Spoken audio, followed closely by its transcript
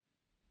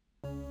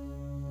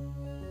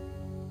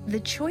The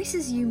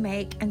choices you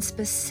make, and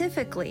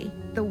specifically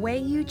the way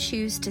you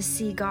choose to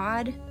see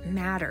God,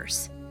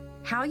 matters.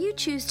 How you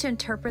choose to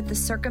interpret the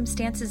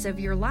circumstances of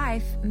your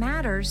life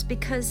matters,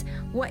 because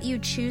what you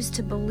choose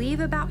to believe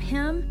about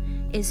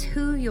Him is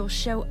who you'll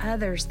show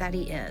others that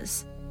He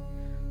is.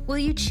 Will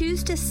you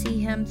choose to see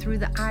Him through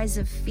the eyes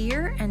of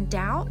fear and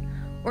doubt,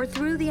 or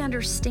through the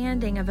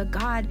understanding of a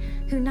God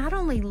who not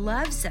only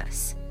loves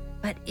us,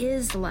 but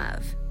is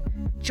love?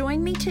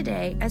 Join me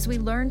today as we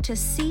learn to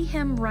see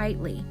Him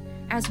rightly,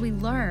 as we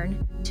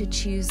learn to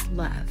choose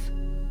love.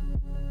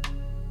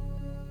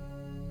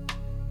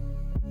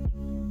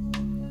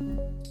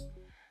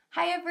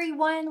 Hi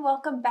everyone,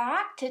 welcome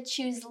back to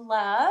Choose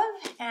Love,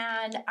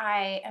 and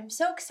I am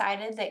so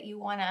excited that you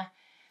want to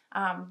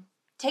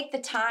take the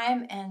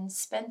time and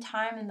spend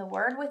time in the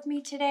Word with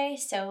me today.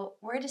 So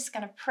we're just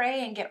going to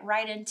pray and get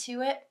right into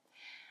it.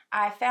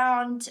 I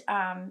found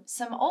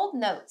some old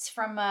notes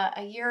from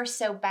a year or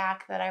so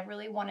back that I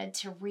really wanted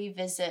to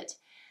revisit,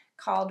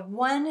 called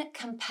One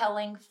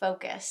Compelling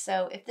Focus.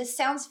 So if this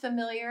sounds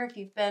familiar, if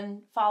you've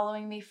been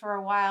following me for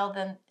a while,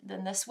 then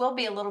this will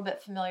be a little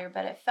bit familiar,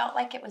 but it felt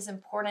like it was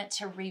important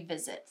to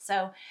revisit.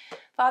 So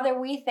Father,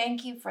 we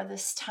thank you for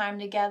this time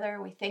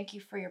together. We thank you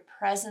for your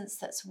presence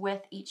that's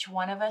with each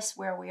one of us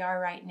where we are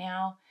right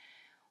now.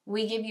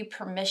 We give you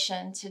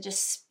permission to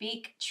just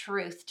speak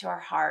truth to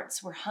our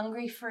hearts. We're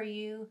hungry for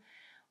you.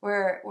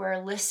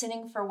 We're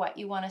listening for what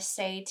you want to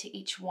say to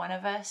each one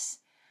of us.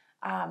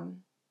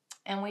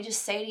 And we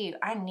just say to you,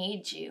 I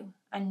need you.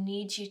 I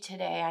need you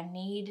today. I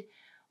need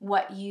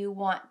what you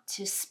want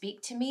to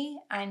speak to me.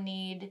 I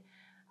need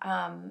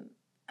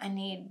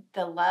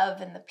the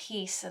love and the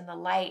peace and the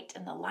light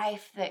and the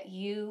life that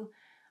you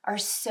are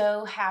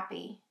so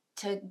happy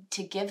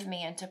to give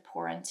me and to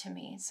pour into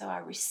me. So I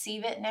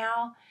receive it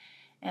now,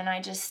 and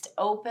I just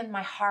open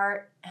my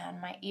heart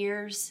and my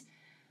ears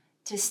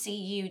to see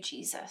you,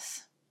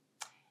 Jesus.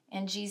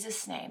 In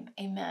Jesus' name,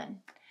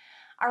 amen.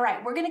 All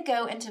right, we're going to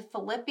go into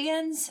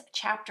Philippians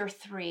chapter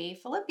 3.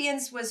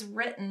 Philippians was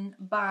written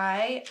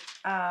by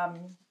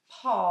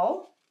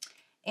Paul,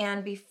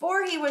 and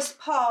before he was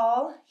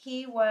Paul,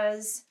 he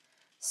was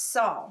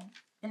Saul.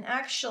 And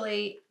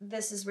actually,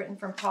 this is written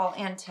from Paul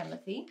and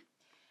Timothy.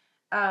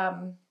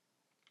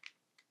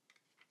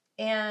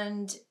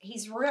 And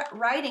he's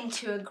writing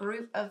to a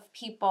group of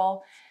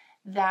people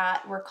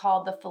that were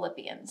called the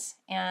Philippians.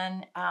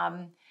 And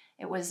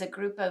it was a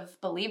group of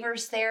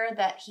believers there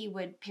that he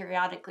would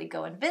periodically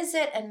go and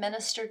visit and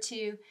minister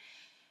to.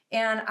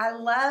 And I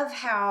love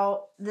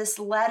how this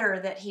letter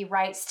that he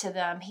writes to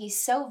them,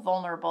 he's so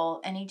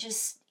vulnerable, and he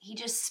just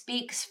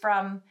speaks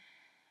from,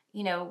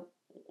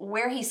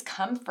 where he's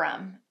come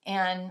from,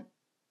 and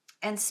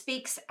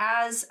speaks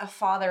as a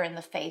father in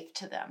the faith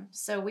to them.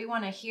 So we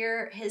want to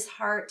hear his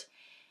heart,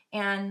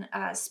 and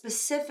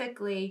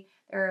specifically,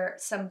 there are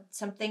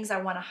some things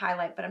I want to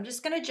highlight, but I'm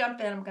just going to jump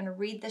in. I'm going to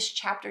read this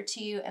chapter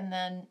to you and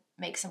then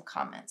make some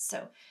comments.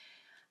 So,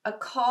 a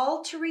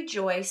call to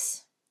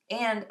rejoice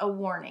and a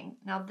warning.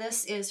 Now,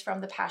 this is from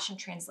the Passion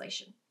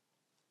Translation.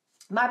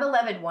 My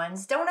beloved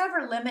ones, don't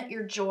ever limit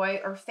your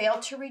joy or fail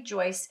to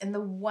rejoice in the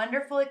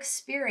wonderful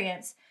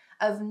experience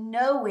of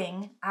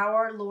knowing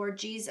our Lord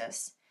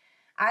Jesus.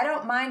 I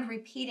don't mind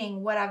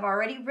repeating what I've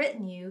already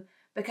written you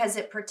because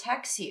it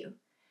protects you.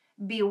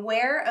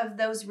 Beware of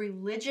those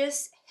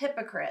religious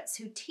hypocrites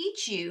who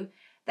teach you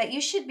that you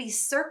should be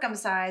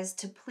circumcised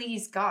to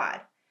please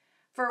God.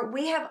 For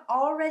we have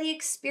already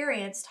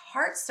experienced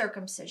heart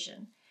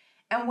circumcision,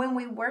 and when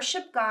we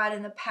worship God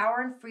in the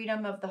power and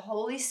freedom of the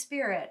Holy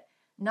Spirit,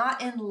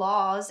 not in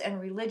laws and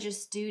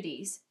religious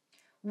duties,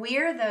 we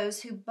are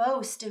those who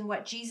boast in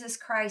what Jesus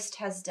Christ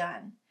has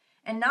done,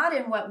 and not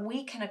in what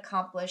we can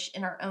accomplish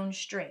in our own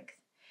strength.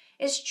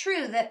 It's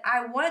true that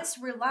I once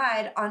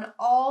relied on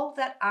all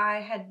that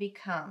I had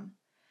become.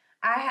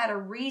 I had a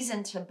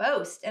reason to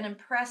boast and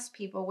impress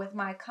people with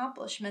my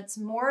accomplishments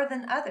more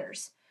than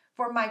others,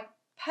 for my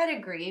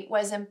pedigree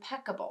was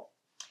impeccable.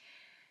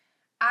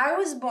 I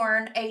was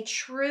born a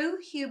true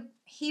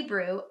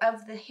Hebrew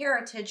of the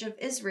heritage of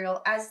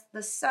Israel as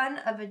the son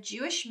of a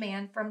Jewish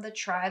man from the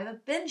tribe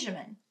of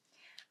Benjamin.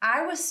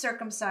 I was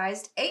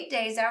circumcised 8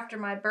 days after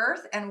my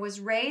birth and was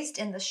raised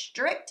in the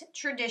strict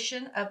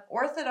tradition of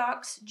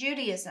Orthodox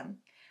Judaism,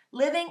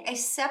 living a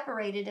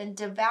separated and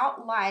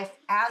devout life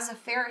as a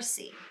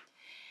Pharisee.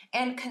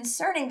 And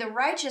concerning the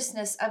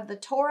righteousness of the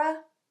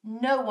Torah,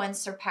 no one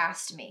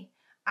surpassed me.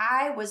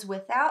 I was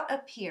without a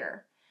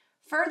peer.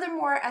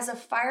 Furthermore, as a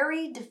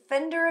fiery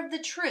defender of the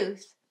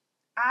truth,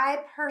 I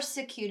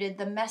persecuted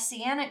the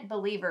Messianic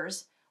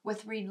believers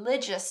with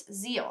religious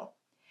zeal.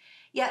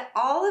 Yet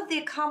all of the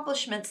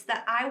accomplishments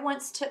that I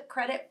once took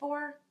credit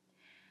for,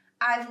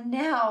 I've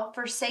now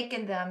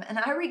forsaken them, and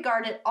I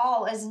regard it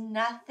all as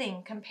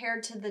nothing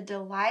compared to the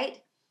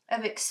delight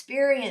of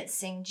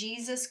experiencing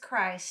Jesus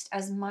Christ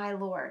as my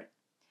Lord.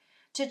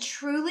 To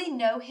truly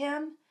know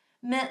him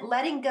meant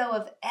letting go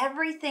of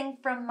everything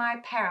from my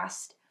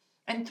past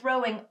and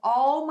throwing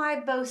all my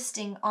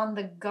boasting on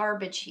the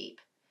garbage heap.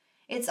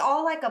 It's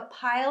all like a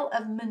pile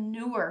of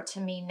manure to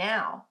me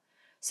now.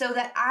 so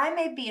that I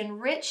may be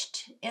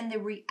enriched in the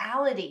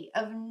reality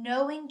of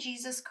knowing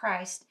Jesus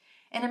Christ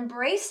and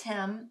embrace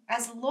him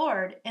as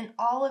Lord in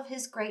all of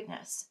his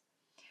greatness.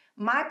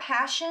 My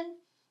passion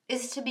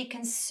is to be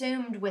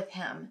consumed with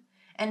him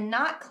and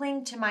not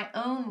cling to my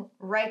own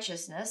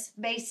righteousness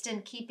based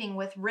in keeping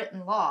with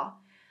written law.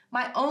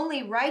 My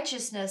only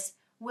righteousness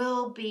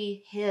will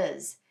be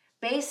his,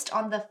 based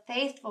on the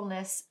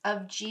faithfulness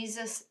of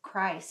Jesus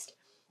Christ,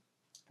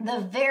 the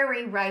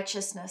very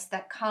righteousness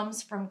that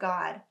comes from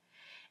God.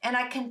 And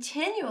I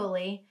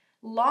continually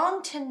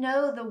long to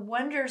know the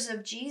wonders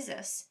of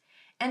Jesus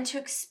and to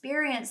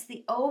experience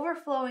the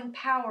overflowing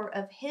power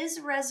of his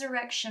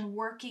resurrection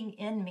working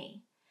in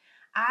me.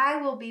 I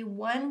will be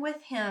one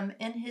with him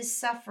in his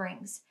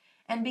sufferings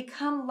and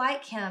become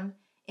like him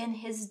in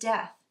his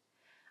death.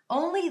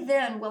 Only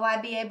then will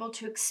I be able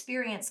to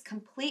experience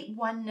complete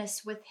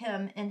oneness with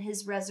him in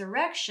his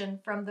resurrection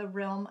from the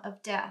realm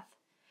of death.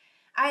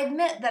 I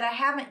admit that I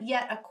haven't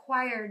yet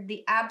acquired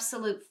the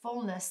absolute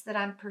fullness that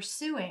I'm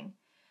pursuing,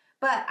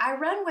 but I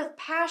run with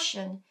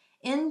passion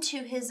into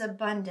his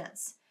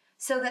abundance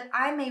so that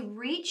I may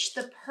reach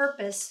the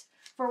purpose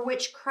for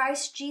which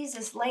Christ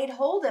Jesus laid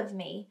hold of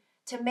me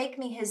to make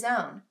me his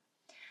own.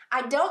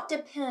 I don't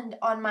depend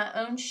on my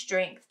own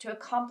strength to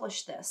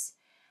accomplish this.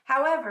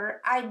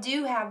 However, I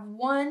do have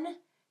one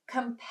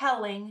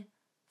compelling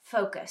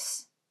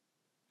focus.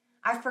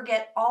 I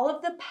forget all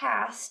of the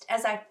past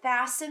as I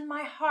fasten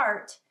my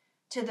heart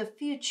to the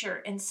future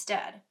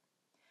instead.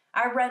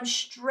 I run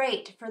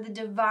straight for the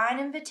divine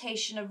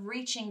invitation of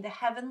reaching the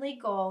heavenly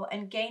goal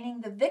and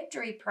gaining the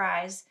victory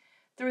prize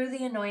through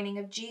the anointing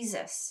of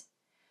Jesus.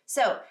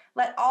 So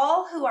let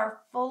all who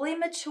are fully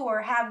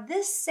mature have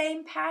this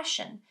same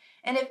passion.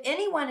 And if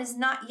anyone is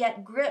not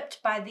yet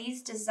gripped by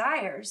these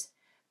desires,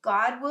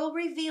 God will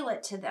reveal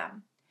it to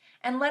them.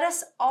 And let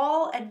us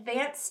all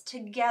advance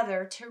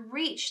together to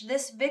reach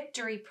this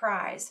victory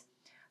prize,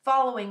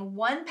 following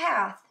one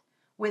path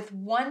with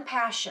one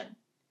passion.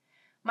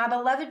 My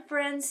beloved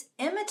friends,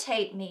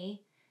 imitate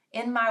me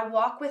in my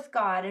walk with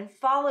God and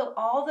follow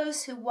all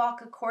those who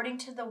walk according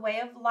to the way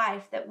of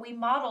life that we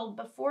modeled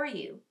before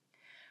you.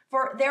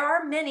 For there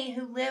are many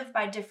who live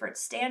by different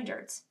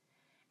standards.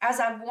 As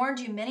I've warned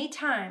you many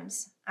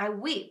times, I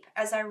weep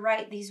as I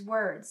write these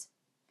words.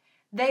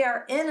 They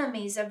are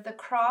enemies of the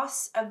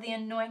cross of the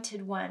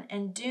Anointed One,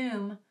 and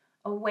doom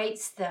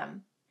awaits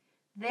them.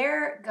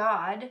 Their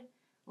God,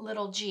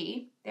 little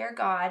g, their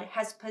God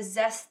has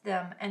possessed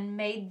them and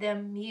made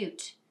them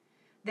mute.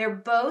 Their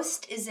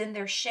boast is in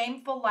their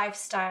shameful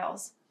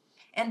lifestyles,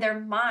 and their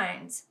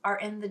minds are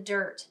in the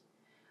dirt.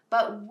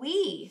 But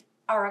we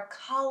are a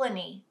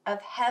colony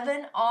of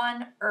heaven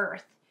on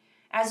earth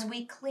as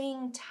we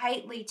cling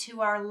tightly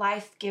to our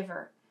life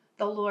giver,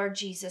 the Lord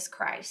Jesus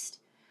Christ,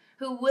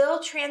 who will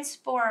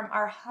transform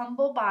our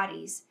humble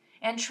bodies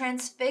and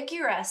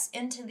transfigure us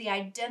into the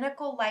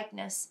identical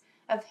likeness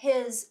of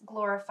his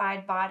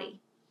glorified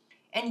body.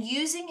 And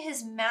using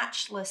his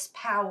matchless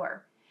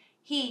power,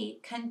 he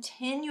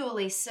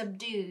continually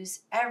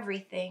subdues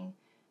everything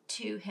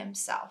to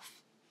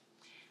himself.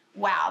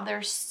 Wow,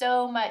 there's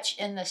so much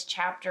in this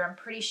chapter. I'm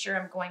pretty sure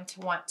I'm going to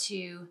want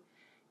to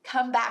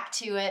come back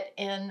to it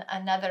in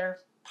another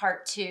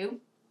part 2.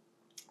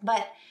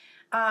 But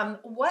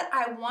what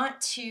I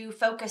want to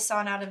focus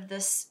on out of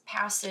this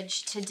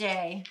passage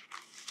today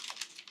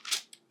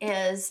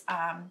is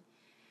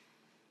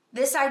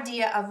this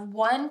idea of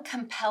one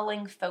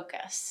compelling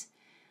focus.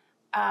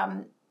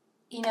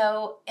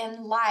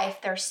 In life,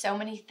 there's so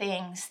many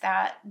things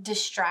that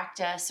distract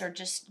us or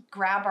just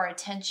grab our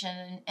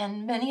attention,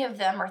 and many of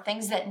them are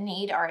things that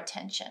need our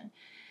attention.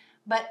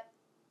 But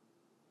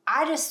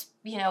I just,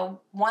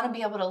 want to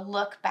be able to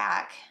look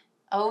back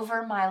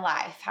over my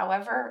life,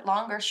 however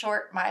long or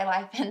short my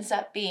life ends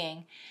up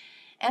being.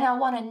 And I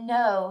want to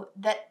know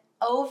that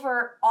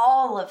over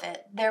all of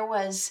it, there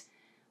was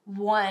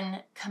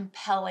one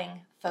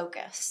compelling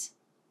focus.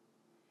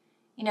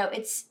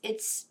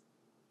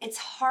 It's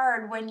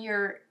hard when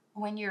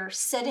you're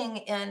sitting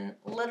in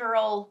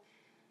literal,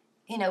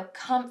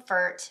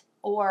 comfort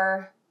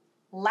or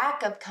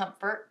lack of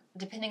comfort,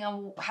 depending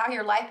on how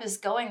your life is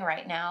going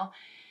right now,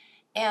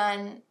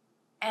 and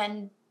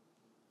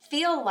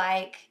feel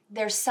like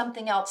there's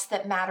something else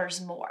that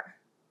matters more,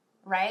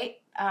 right?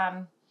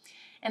 And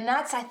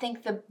that's, I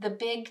think, the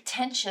big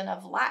tension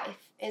of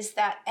life is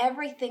that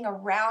everything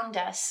around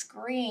us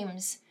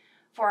screams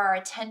for our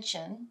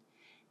attention.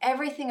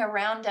 Everything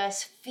around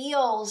us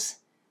feels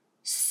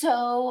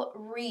so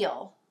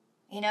real,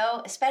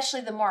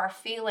 especially the more our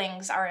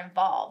feelings are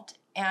involved.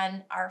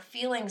 And our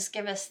feelings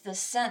give us this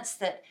sense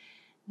that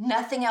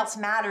nothing else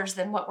matters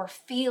than what we're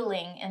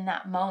feeling in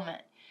that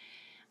moment.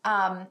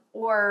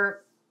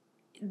 Or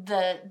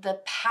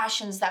the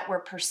passions that we're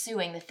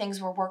pursuing, the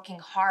things we're working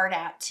hard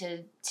at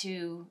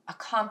to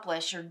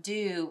accomplish or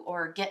do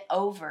or get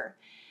over.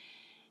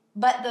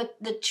 But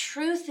the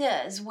truth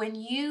is, when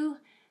you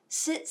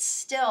sit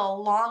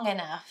still long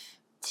enough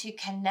to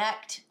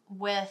connect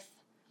with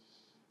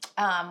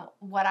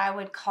what I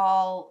would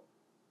call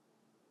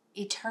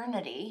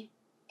eternity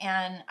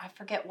and I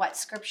forget what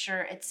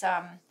scripture. It's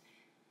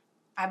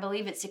I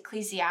believe it's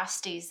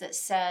Ecclesiastes that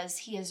says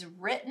he has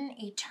written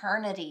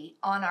eternity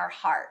on our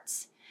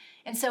hearts.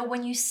 And so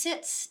when you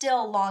sit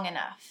still long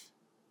enough,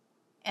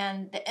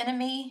 and the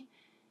enemy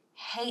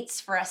hates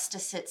for us to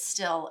sit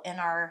still in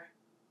our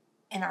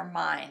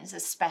minds,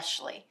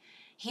 especially.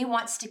 He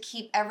wants to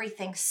keep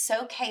everything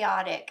so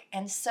chaotic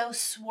and so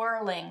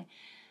swirling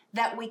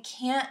that we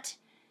can't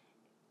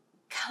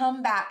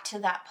come back to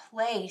that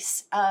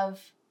place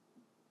of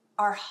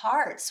our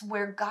hearts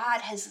where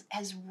God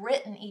has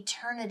written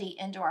eternity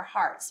into our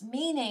hearts,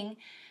 meaning,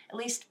 at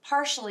least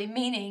partially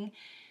meaning,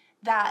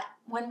 that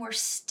when we're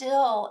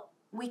still,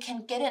 we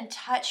can get in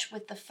touch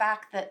with the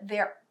fact that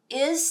there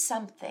is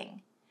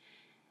something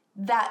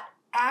that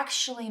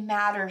actually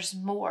matters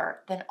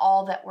more than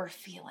all that we're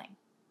feeling.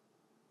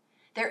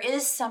 There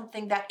is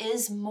something that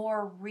is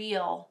more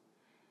real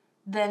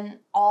than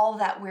all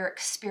that we're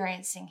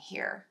experiencing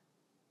here.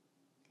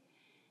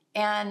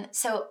 And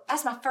so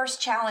that's my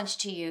first challenge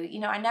to you. You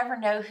know, I never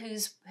know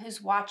who's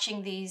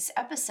watching these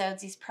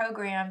episodes, these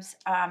programs.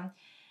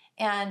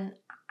 And,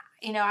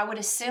 you know, I would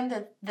assume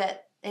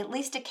that at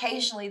least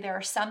occasionally there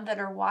are some that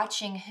are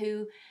watching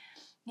who,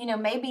 you know,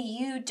 maybe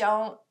you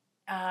don't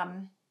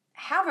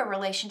have a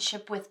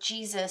relationship with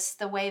Jesus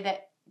the way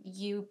that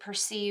you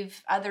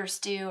perceive others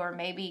do, or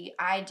maybe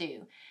I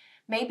do.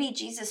 Maybe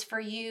Jesus for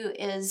you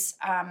is,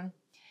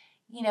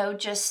 you know,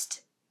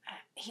 just,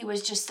 he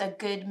was just a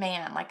good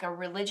man, like a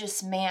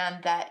religious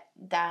man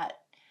that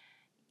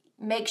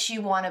makes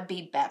you want to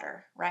be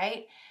better,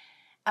 right?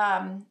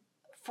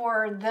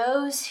 For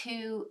those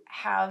who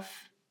have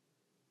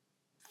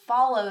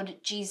followed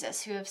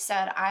Jesus, who have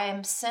said, I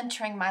am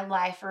centering my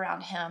life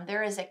around him,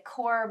 there is a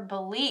core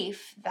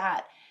belief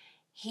that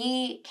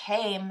he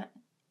came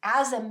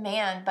as a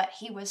man, but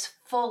he was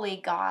fully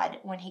God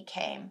when he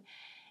came.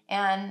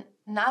 And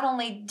not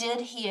only did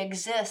he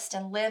exist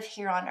and live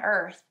here on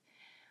earth,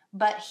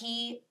 but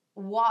he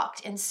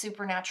walked in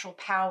supernatural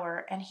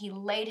power, and he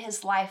laid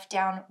his life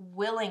down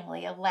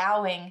willingly,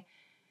 allowing,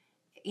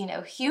 you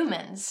know,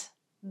 humans,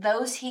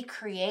 those he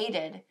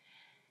created,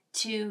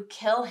 to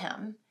kill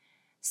him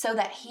so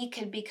that he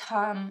could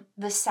become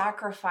the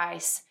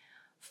sacrifice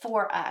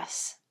for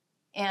us.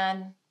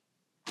 And,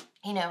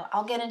 you know,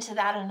 I'll get into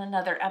that in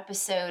another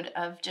episode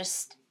of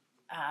just,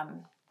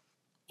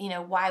 you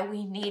know, why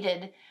we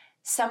needed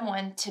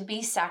someone to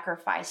be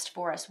sacrificed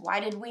for us. Why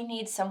did we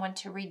need someone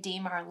to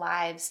redeem our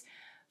lives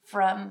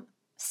from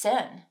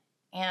sin?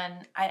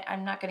 And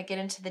I'm not going to get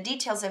into the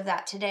details of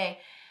that today.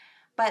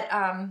 But,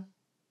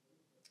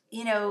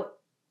 you know,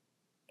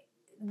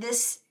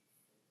 this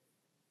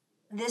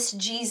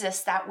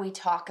Jesus that we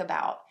talk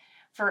about,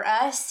 for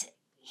us,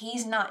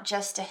 he's not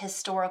just a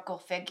historical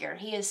figure.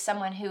 He is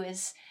someone who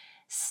is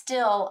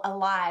still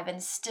alive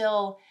and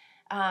still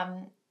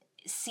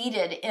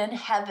seated in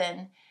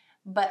heaven,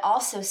 but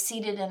also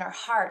seated in our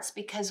hearts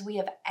because we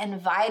have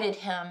invited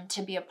him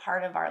to be a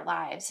part of our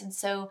lives. And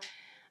so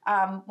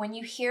when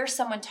you hear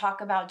someone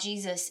talk about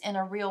Jesus in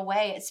a real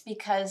way, it's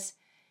because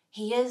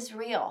he is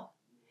real.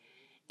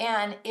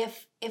 And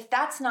if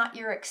that's not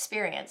your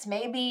experience,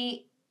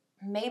 maybe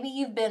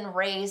you've been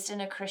raised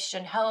in a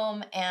Christian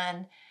home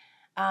and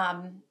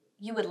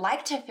you would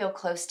like to feel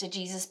close to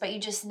Jesus, but you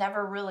just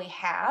never really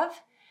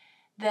have,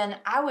 then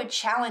I would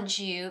challenge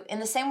you in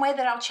the same way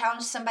that I'll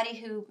challenge somebody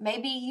who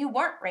maybe you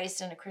weren't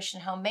raised in a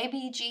Christian home.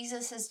 Maybe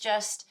Jesus is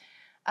just,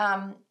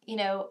 you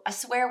know, a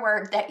swear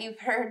word that you've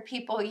heard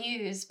people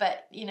use,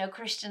 but, you know,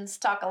 Christians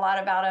talk a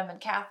lot about him and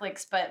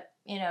Catholics, but,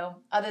 you know,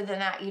 other than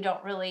that, you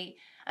don't really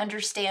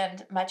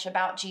understand much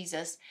about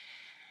Jesus.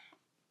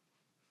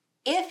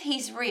 If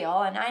he's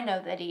real, and I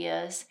know that he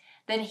is,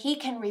 then he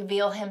can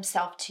reveal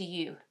himself to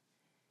you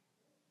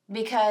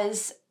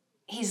because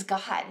he's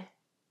God.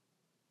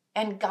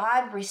 And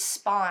God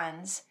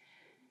responds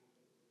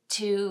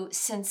to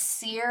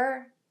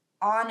sincere,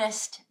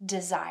 honest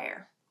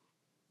desire.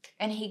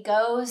 And he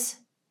goes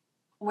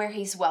where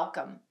he's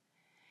welcome.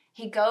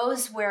 He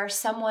goes where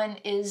someone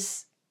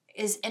is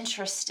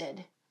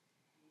interested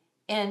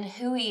in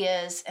who he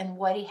is and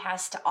what he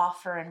has to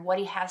offer and what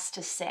he has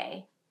to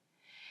say.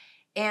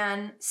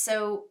 And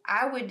so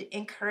I would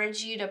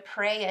encourage you to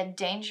pray a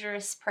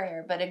dangerous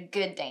prayer, but a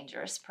good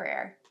dangerous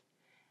prayer.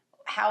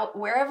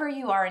 Wherever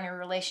you are in your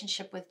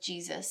relationship with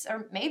Jesus,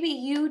 or maybe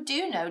you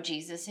do know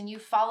Jesus and you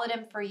followed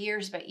him for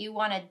years, but you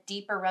want a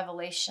deeper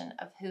revelation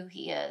of who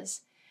he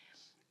is,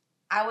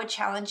 I would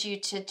challenge you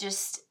to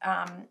just,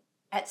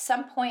 at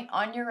some point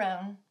on your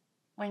own,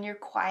 when you're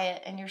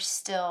quiet and you're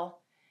still,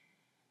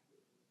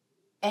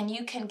 and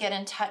you can get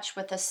in touch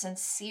with a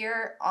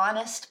sincere,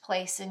 honest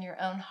place in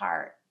your own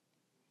heart,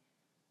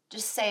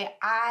 just say,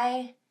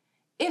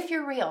 if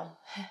you're real,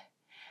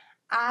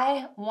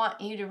 I want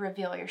you to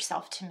reveal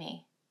yourself to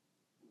me.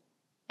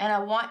 And I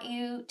want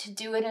you to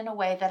do it in a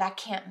way that I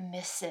can't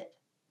miss it,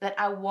 that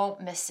I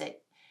won't miss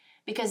it.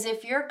 Because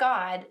if you're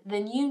God,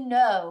 then you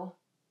know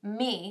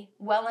me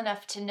well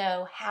enough to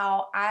know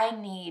how I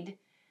need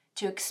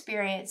to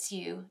experience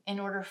you in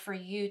order for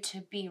you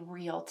to be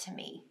real to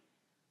me.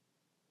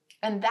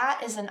 And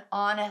that is an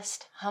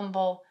honest,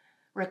 humble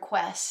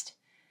request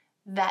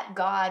that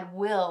God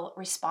will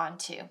respond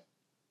to.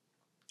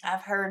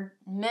 I've heard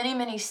many,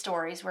 many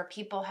stories where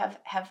people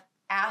have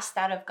asked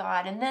that of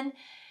God. And then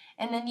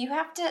you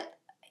have to,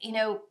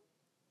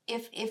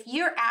 if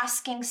you're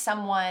asking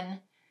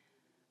someone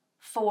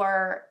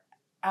for,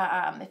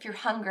 if you're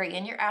hungry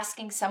and you're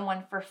asking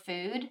someone for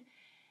food,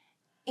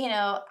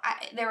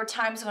 there were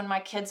times when my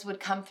kids would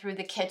come through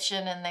the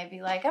kitchen and they'd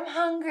be like, I'm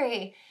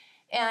hungry.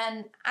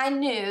 And I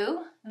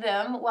knew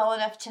them well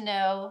enough to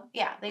know,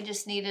 they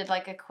just needed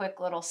like a quick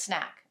little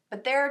snack.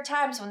 But there are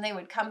times when they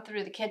would come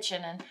through the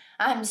kitchen and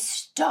I'm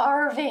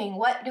starving.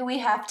 What do we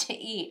have to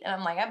eat? And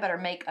I'm like, I better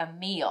make a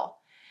meal.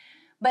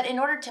 But in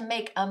order to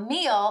make a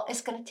meal,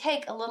 it's going to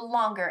take a little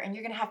longer and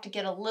you're going to have to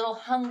get a little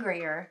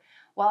hungrier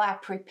while I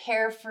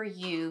prepare for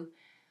you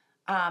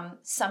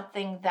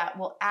something that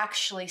will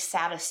actually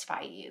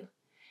satisfy you.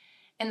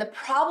 And the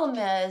problem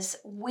is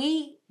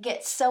we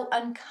get so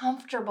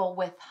uncomfortable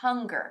with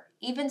hunger,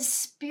 even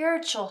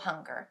spiritual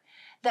hunger,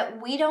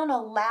 that we don't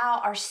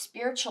allow our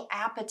spiritual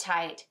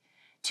appetite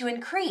to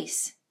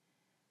increase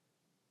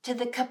to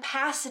the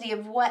capacity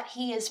of what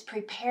he is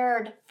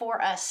prepared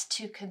for us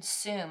to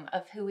consume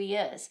of who he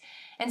is.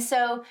 And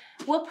so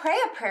we'll pray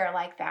a prayer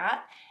like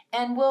that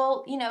and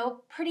we'll,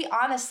 pretty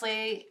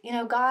honestly,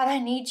 God, I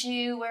need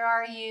you. Where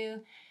are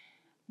you?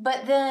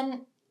 But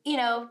then,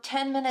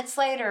 10 minutes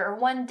later or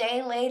one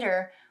day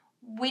later,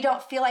 we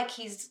don't feel like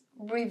he's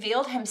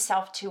revealed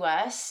himself to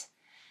us.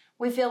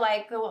 We feel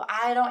like, well,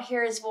 I don't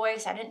hear his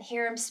voice. I didn't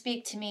hear him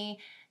speak to me.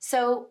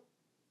 So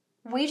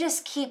we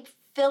just keep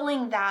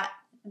filling that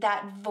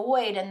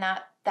void and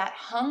that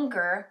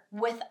hunger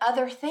with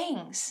other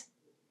things.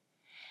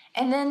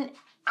 And then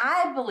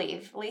I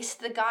believe, at least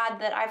the God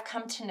that I've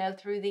come to know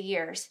through the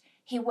years,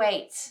 he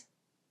waits.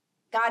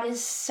 God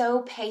is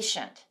so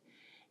patient.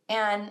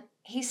 And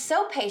he's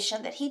so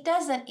patient that he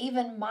doesn't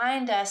even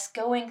mind us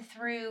going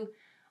through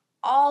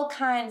all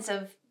kinds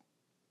of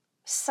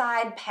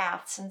side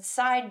paths and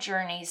side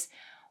journeys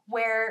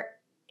where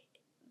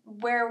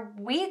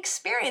we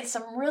experience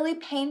some really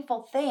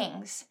painful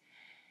things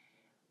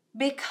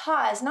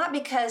not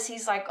because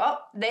he's like, oh,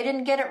 they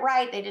didn't get it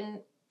right, they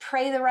didn't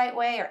pray the right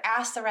way or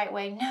ask the right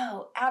way.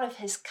 No, out of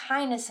his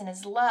kindness and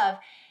his love,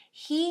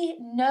 he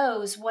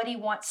knows what he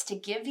wants to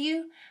give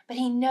you, but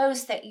he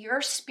knows that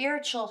your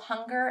spiritual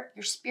hunger,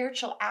 your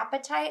spiritual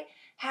appetite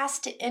has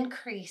to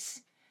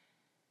increase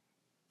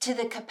to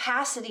the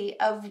capacity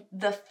of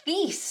the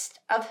feast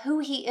of who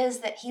he is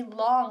that he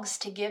longs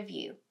to give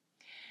you.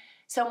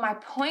 So my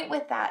point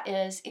with that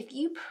is, if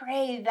you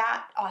pray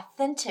that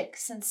authentic,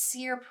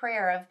 sincere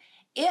prayer of,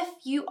 if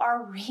you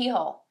are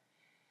real,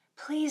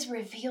 please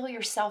reveal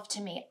yourself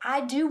to me.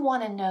 I do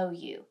want to know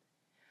you.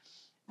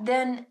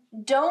 Then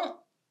don't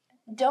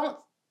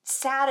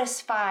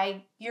satisfy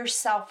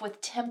yourself with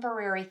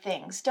temporary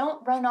things.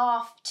 Don't run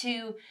off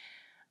to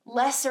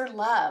lesser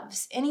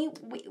loves.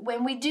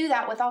 When we do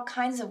that with all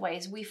kinds of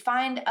ways, we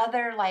find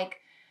other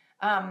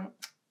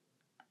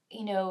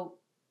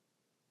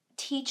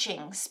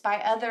teachings by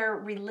other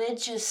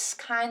religious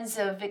kinds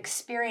of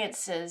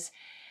experiences.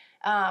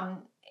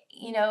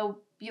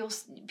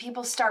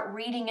 People start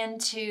reading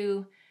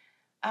into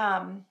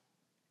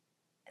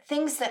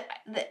things that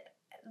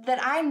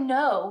I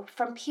know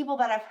from people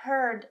that I've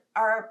heard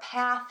are a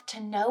path to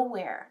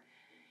nowhere.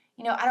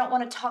 I don't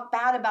want to talk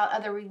bad about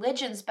other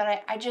religions,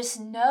 but I just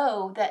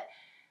know that,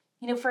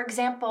 for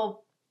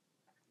example,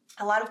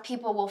 a lot of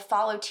people will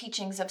follow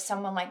teachings of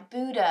someone like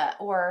Buddha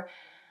or,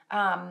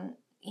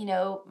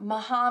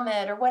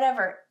 Muhammad or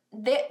whatever.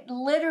 They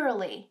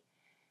literally,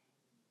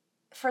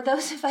 for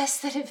those of us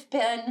that have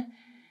been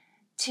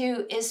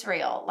to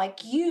Israel,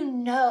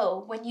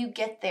 when you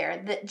get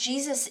there, that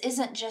Jesus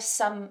isn't just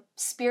some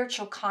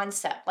spiritual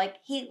concept.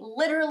 He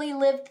literally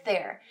lived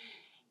there.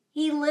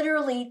 He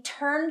literally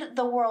turned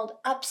the world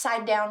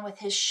upside down with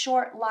his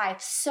short life,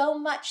 so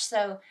much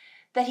so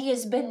that he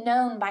has been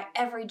known by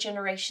every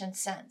generation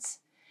since.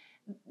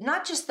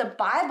 Not just the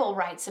Bible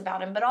writes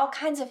about him, but all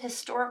kinds of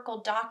historical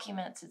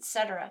documents,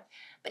 etc.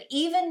 But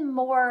even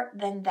more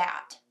than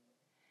that,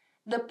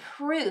 the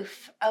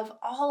proof of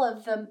all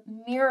of the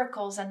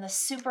miracles and the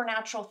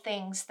supernatural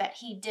things that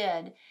he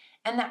did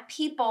and that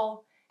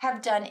people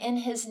have done in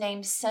his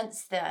name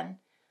since then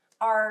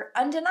are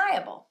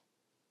undeniable.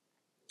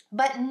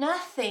 But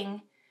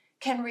nothing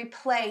can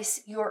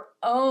replace your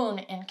own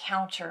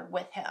encounter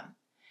with him.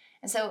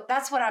 And so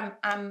that's what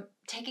I'm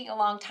taking a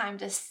long time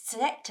to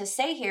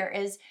say here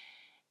is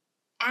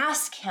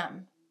ask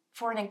him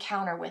for an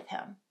encounter with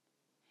him.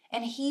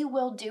 And he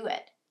will do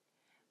it.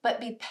 But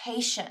be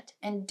patient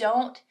and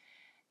don't,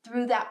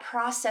 through that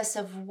process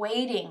of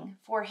waiting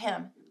for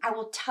him, I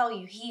will tell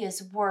you, he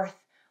is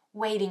worth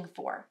waiting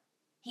for.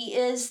 He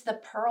is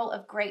the pearl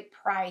of great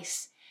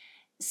price.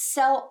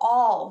 Sell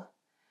all.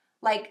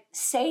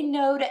 Say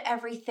no to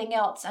everything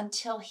else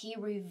until he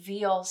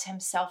reveals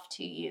himself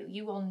to you.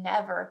 You will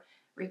never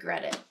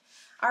regret it.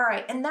 All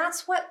right, and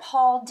that's what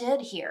Paul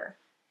did here.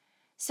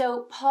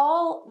 So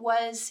Paul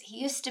he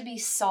used to be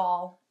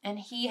Saul, and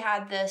he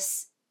had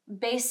this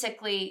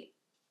basically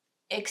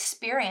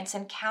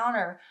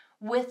encounter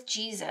with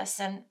Jesus.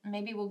 And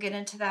maybe we'll get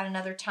into that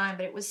another time,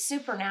 but it was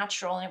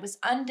supernatural and it was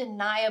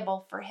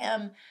undeniable for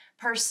him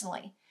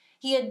personally.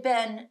 He had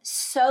been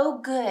so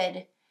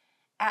good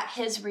at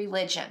his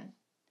religion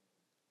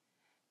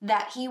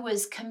that he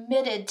was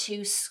committed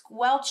to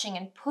squelching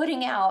and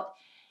putting out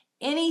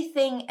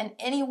anything and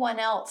anyone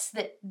else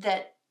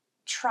that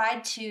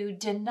tried to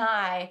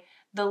deny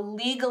the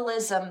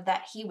legalism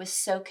that he was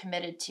so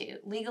committed to.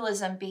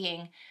 Legalism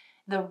being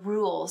the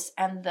rules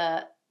and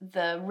the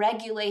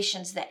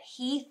regulations that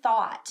he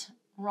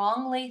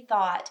wrongly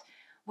thought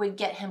would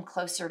get him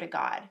closer to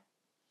God.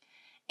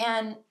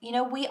 And,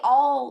 we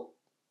all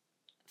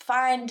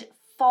find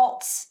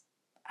false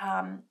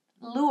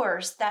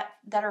lures that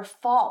are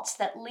false,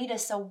 that lead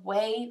us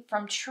away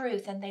from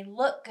truth, and they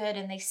look good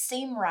and they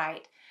seem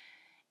right,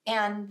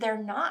 and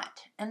they're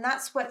not. And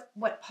that's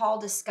what Paul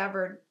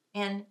discovered.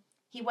 And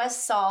he was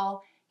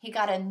Saul. He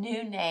got a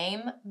new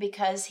name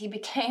because he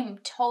became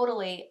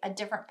totally a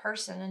different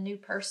person, a new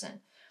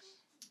person.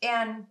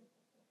 And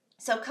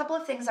so a couple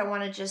of things I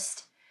want to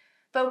just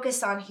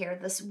focus on here.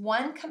 This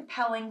one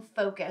compelling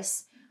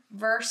focus,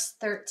 verse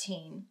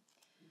 13.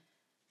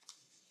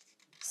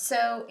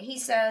 So he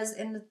says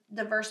in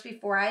the verse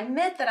before, I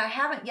admit that I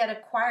haven't yet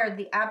acquired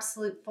the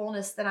absolute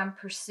fullness that I'm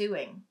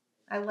pursuing.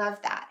 I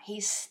love that.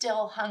 He's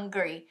still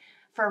hungry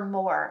for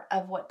more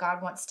of what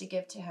God wants to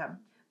give to him.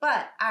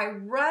 But I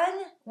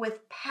run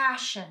with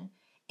passion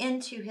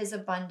into his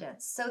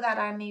abundance so that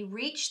I may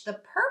reach the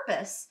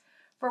purpose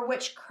for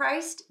which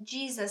Christ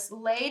Jesus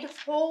laid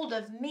hold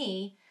of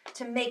me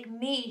to make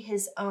me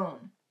his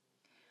own.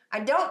 I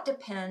don't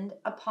depend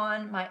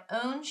upon my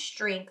own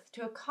strength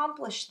to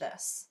accomplish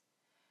this.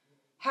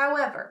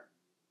 However,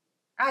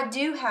 I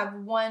do have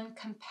one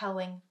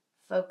compelling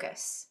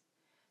focus.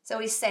 So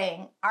he's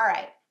saying, all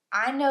right,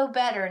 I know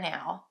better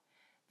now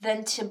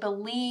than to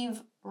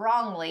believe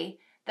wrongly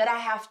that I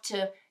have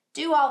to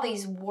do all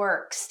these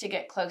works to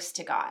get close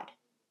to God.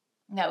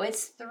 No,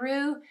 it's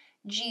through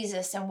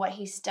Jesus and what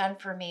he's done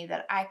for me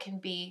that I can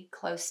be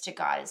close to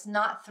God. It's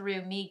not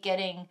through me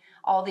getting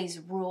all these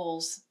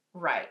rules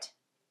right.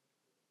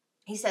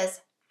 He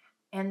says,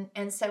 and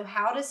so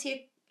how does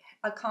he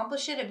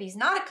accomplish it? If he's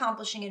not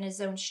accomplishing it in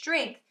his own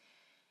strength,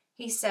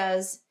 he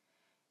says,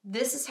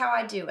 this is how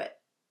I do it.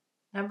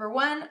 Number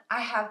one,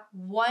 I have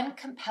one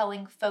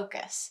compelling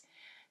focus.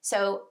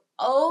 So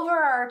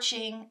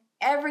overarching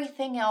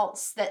everything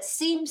else that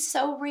seems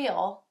so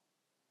real,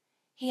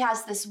 he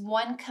has this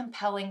one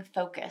compelling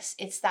focus.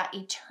 It's that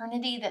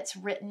eternity that's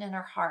written in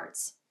our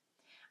hearts.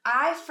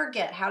 I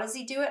forget. How does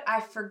he do it? I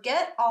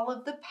forget all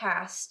of the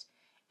past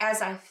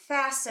as I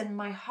fasten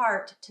my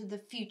heart to the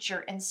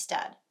future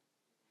instead.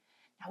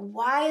 Now,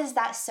 why is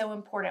that so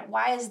important?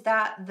 Why is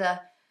that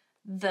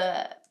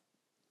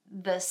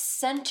the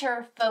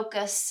center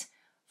focus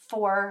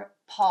for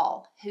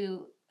Paul,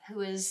 who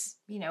is,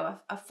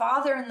 a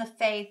father in the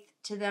faith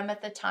to them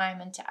at the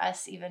time and to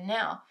us even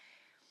now?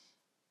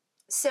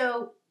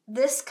 So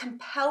this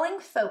compelling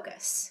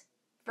focus,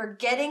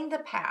 forgetting the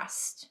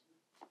past,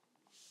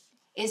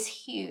 is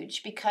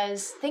huge,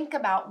 because think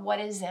about what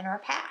is in our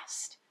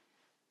past.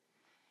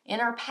 In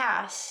our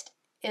past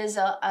is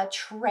a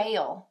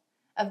trail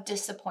of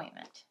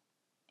disappointment.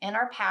 In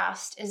our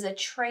past is a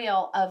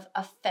trail of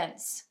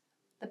offense,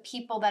 the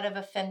people that have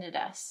offended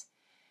us.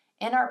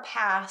 In our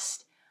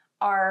past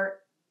are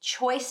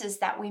choices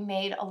that we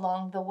made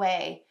along the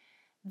way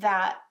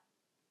that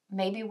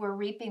maybe we're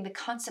reaping the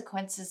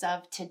consequences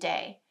of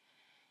today.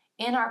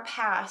 In our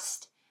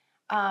past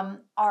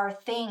are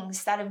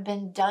things that have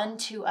been done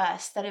to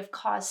us that have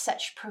caused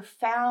such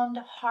profound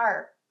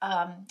heart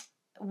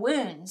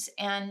wounds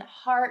and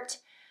heart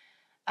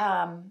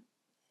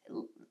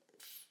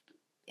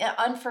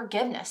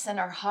unforgiveness in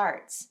our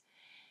hearts.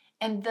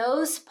 And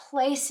those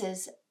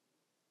places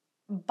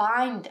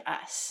bind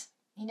us.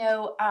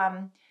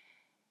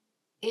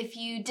 If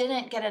you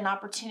didn't get an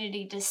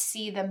opportunity to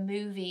see the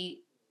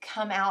movie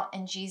Come Out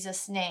in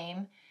Jesus'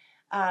 Name,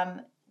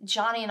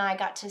 Johnny and I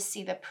got to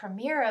see the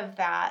premiere of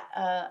that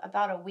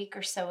about a week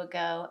or so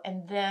ago.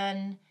 And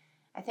then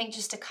I think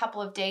just a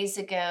couple of days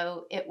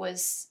ago, it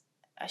was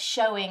a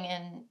showing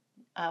in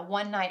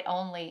one night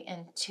only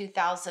in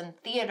 2,000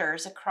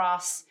 theaters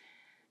across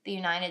the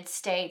United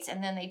States.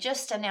 And then they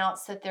just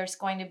announced that there's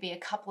going to be a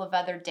couple of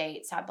other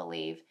dates, I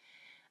believe.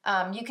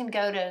 You can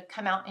go to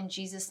Come Out in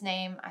Jesus'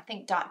 Name, I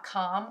think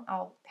 .com.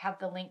 I'll have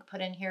the link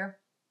put in here.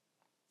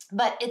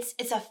 But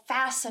it's a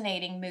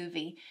fascinating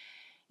movie.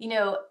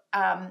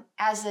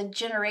 As a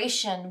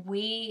generation,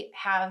 we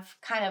have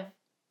kind of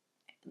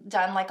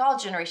done like all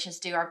generations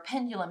do. Our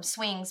pendulum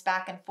swings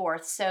back and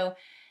forth. So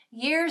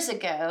years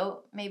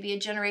ago, maybe a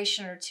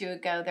generation or two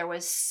ago, there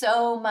was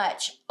so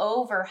much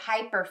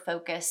hyper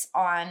focus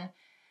on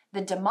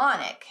the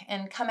demonic.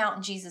 And Come Out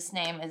in Jesus'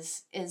 Name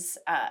is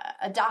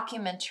a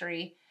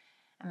documentary.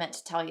 I meant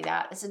to tell you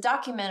that. It's a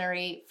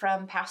documentary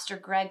from Pastor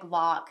Greg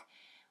Locke,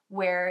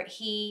 where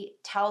he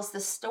tells the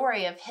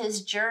story of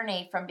his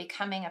journey from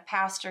becoming a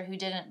pastor who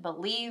didn't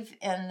believe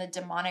in the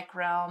demonic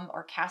realm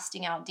or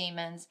casting out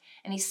demons.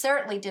 And he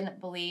certainly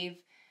didn't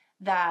believe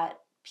that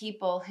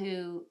people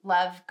who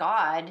love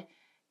God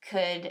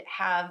could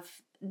have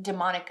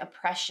demonic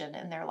oppression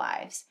in their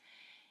lives.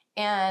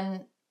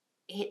 And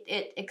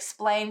it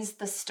explains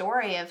the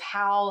story of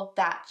how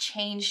that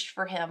changed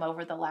for him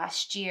over the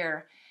last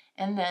year.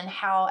 And then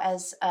how,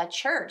 as a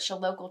church, a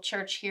local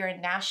church here in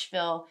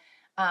Nashville,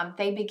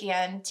 they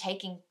began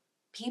taking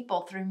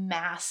people through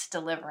mass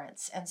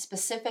deliverance, and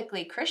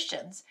specifically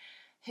Christians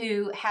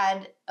who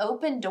had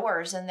opened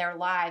doors in their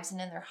lives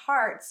and in their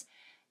hearts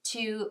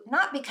to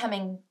not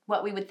becoming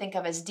what we would think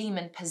of as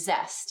demon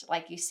possessed,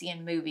 like you see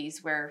in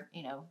movies where,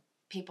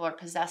 people are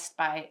possessed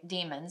by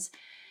demons.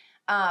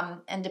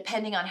 And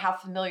depending on how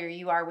familiar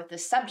you are with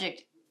this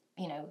subject,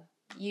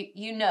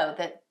 you know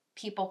that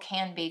people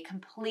can be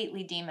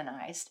completely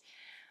demonized.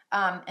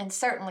 And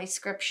certainly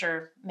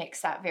scripture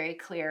makes that very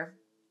clear.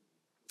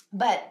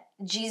 But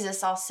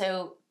Jesus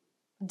also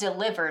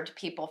delivered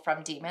people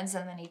from demons,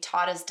 and then he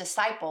taught his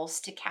disciples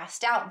to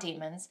cast out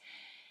demons.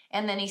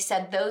 And then he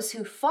said, those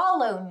who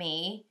follow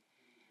me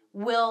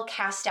will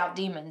cast out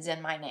demons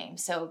in my name.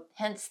 So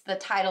hence the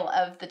title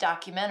of the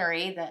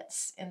documentary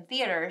that's in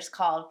theaters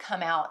called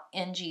Come Out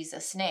in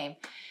Jesus' Name.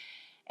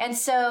 And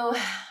so,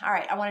 all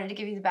right, I wanted to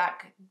give you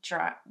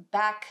the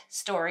back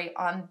story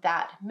on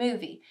that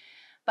movie.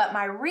 But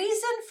my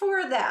reason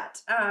for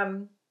that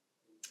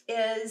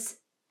is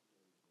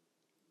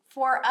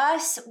for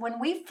us,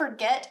 when we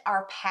forget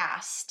our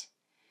past,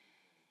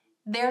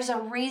 there's a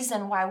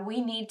reason why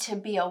we need to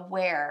be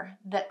aware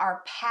that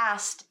our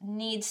past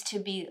needs to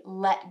be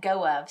let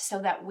go of so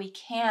that we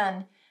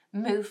can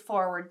move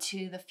forward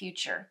to the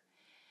future.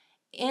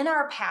 In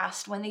our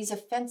past, when these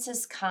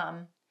offenses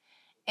come,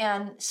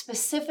 and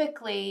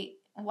specifically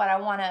what I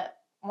want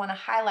to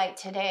highlight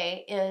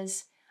today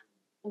is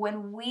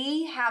when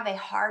we have a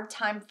hard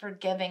time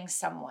forgiving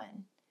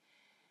someone,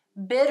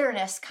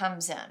 bitterness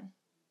comes in.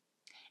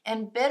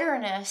 And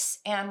bitterness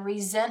and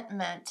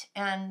resentment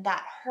and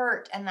that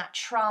hurt and that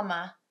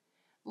trauma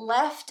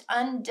left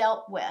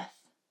undealt with,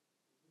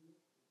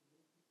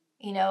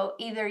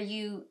 either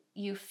you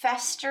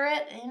fester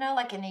it,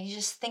 and you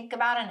just think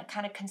about it and it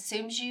kind of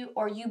consumes you,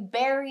 or you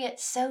bury it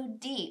so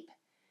deep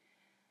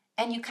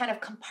and you kind of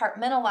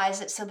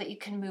compartmentalize it so that you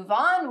can move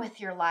on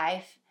with your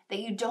life that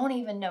you don't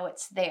even know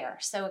it's there.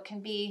 So it can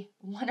be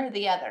one or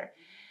the other.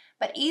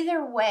 But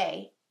either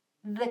way,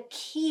 the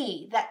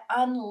key that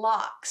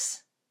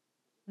unlocks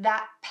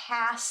that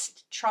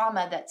past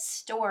trauma that's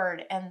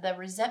stored and the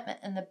resentment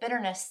and the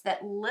bitterness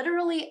that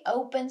literally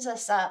opens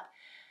us up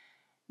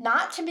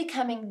not to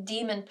becoming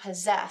demon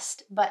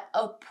possessed, but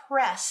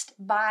oppressed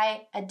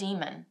by a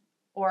demon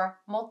or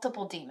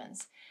multiple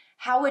demons.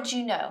 How would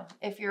you know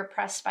if you're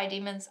oppressed by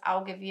demons?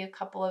 I'll give you a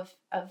couple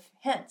of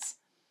hints.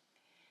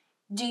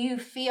 Do you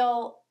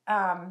feel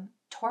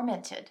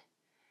tormented?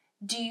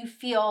 Do you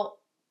feel,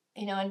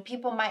 and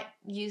people might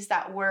use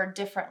that word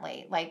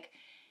differently, like,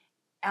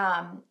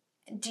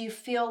 do you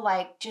feel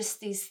like just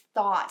these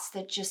thoughts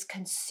that just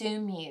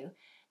consume you?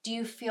 Do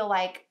you feel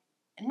like,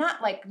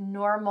 not like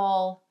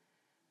normal,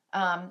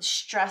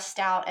 stressed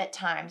out at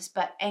times,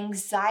 but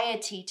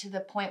anxiety to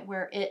the point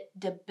where it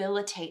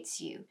debilitates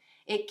you?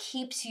 It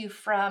keeps you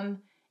from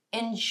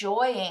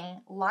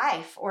enjoying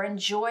life or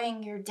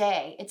enjoying your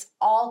day. It's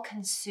all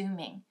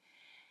consuming.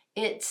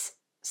 It's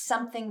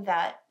something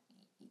that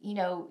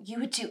you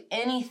would do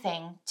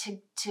anything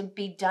to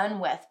be done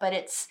with, but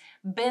it's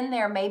been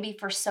there maybe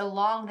for so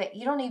long that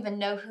you don't even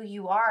know who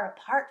you are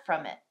apart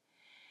from it.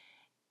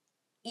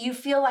 You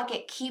feel like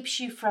it keeps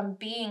you from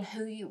being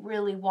who you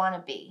really want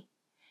to be.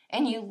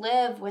 And you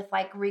live with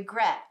like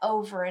regret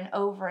over and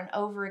over and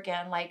over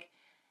again. Like,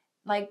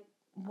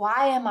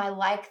 why am I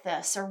like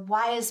this? Or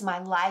why is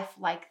my life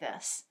like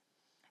this?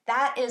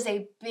 That is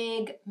a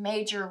big,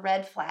 major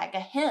red flag, a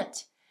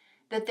hint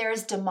that there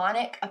is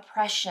demonic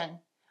oppression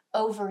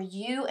over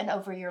you and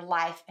over your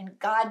life. And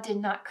God did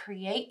not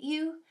create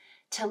you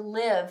to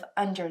live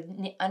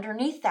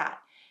underneath that.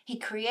 He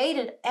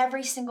created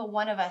every single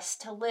one of us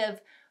to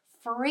live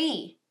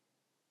free.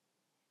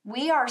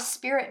 We are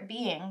spirit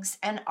beings,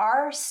 and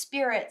our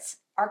spirits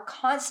are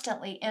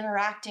constantly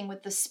interacting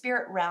with the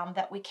spirit realm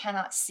that we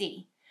cannot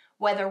see,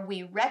 whether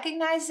we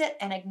recognize it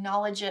and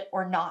acknowledge it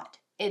or not.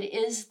 It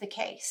is the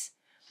case.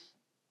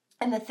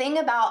 And the thing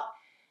about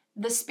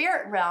the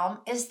spirit realm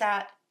is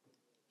that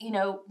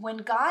when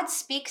God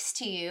speaks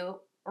to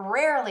you,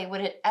 rarely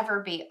would it ever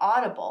be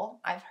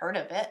audible. I've heard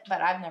of it,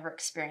 but I've never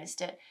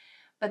experienced it.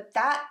 But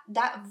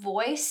that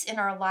voice in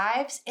our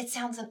lives, it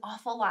sounds an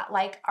awful lot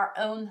like our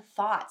own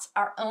thoughts,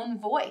 our own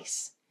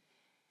voice.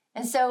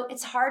 And so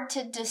it's hard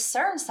to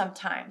discern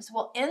sometimes.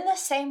 Well, in the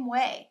same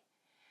way,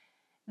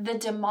 the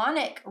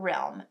demonic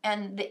realm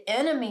and the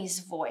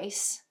enemy's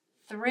voice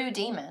through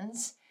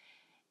demons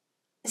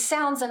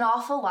sounds an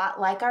awful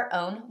lot like our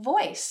own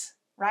voice.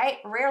 Right?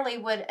 Rarely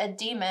would a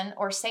demon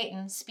or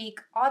Satan speak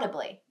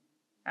audibly.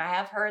 I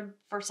have heard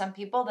for some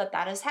people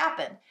that has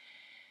happened.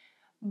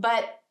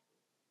 But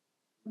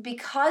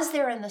because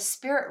they're in the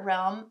spirit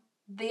realm,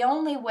 the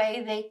only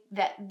way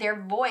that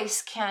their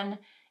voice can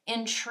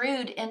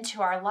intrude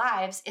into our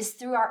lives is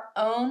through our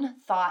own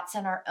thoughts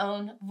and our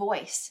own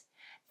voice.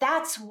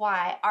 That's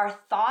why our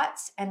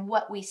thoughts and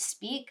what we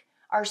speak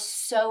are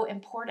so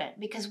important,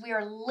 because we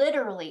are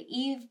literally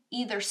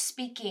either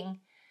speaking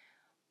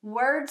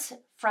words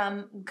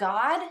from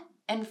God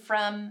and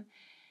from,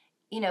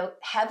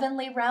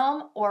 heavenly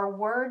realm, or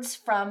words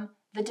from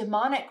the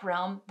demonic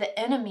realm, the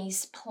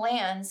enemy's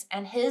plans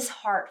and his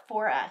heart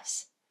for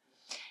us.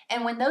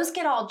 And when those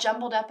get all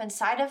jumbled up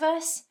inside of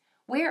us,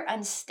 we're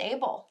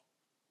unstable.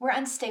 We're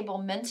unstable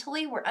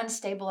mentally, we're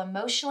unstable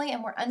emotionally,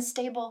 and we're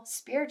unstable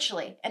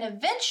spiritually. And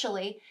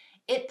eventually,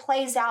 it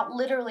plays out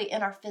literally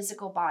in our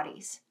physical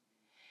bodies.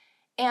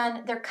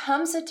 And there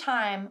comes a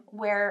time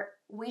where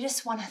we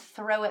just want to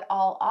throw it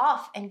all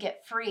off and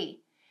get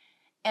free.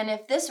 And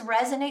if this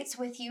resonates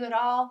with you at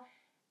all,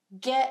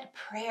 get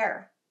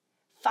prayer.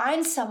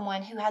 Find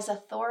someone who has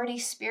authority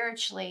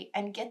spiritually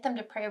and get them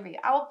to pray over you.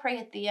 I will pray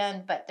at the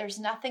end, but there's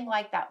nothing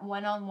like that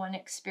one-on-one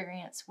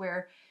experience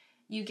where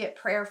you get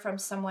prayer from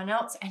someone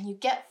else and you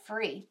get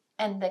free.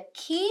 And the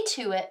key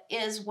to it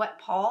is what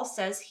Paul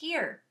says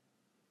here.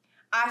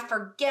 I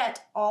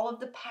forget all of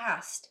the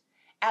past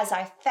as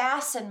I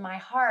fasten my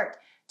heart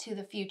to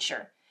the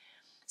future.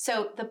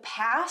 So the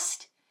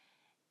past,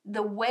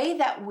 the way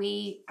that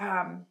we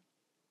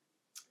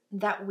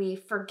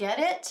forget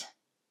it,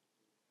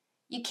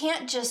 you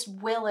can't just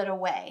will it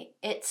away.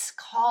 It's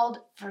called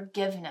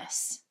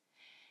forgiveness.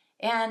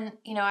 And,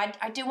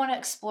 I do want to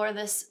explore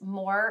this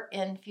more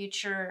in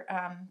future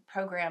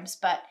programs,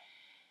 but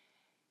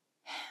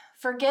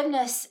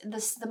forgiveness,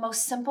 the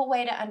most simple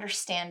way to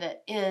understand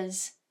it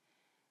is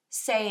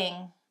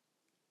saying,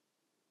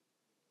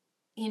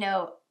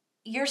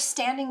 you're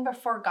standing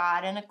before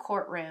God in a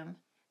courtroom.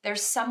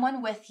 There's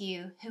someone with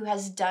you who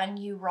has done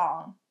you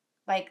wrong,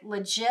 like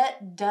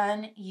legit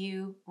done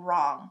you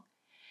wrong.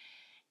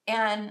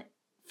 And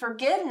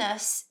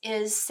forgiveness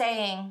is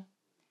saying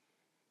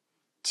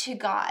to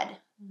God,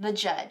 the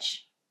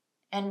judge,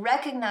 and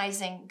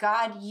recognizing,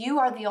 God, you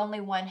are the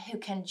only one who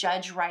can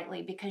judge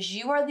rightly, because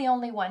you are the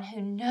only one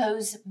who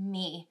knows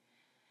me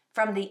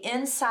from the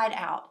inside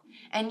out.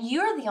 And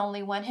you're the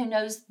only one who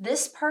knows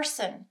this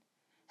person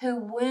who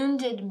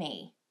wounded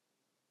me,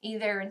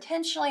 either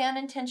intentionally,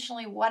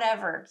 unintentionally,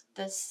 whatever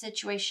the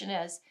situation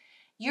is.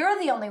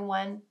 You're the only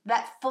one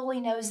that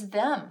fully knows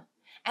them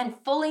and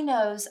fully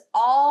knows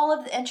all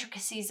of the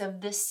intricacies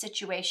of this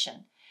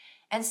situation.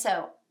 And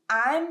so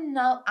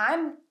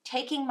I'm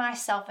taking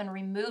myself and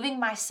removing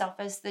myself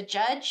as the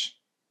judge,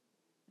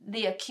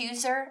 the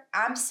accuser.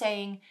 I'm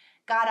saying,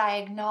 God, I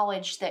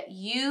acknowledge that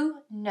you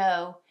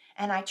know,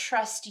 and I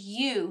trust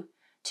you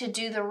to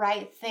do the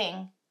right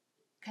thing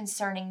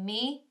concerning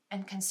me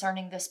and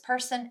concerning this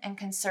person and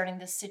concerning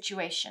this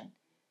situation.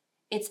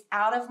 It's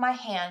out of my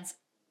hands.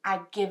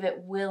 I give it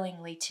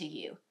willingly to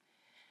you.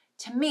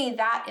 To me,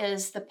 that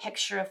is the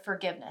picture of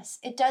forgiveness.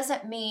 It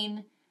doesn't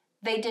mean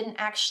they didn't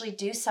actually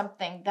do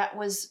something that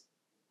was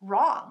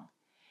wrong.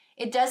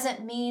 It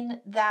doesn't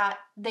mean that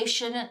they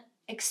shouldn't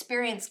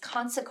experience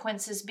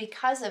consequences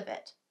because of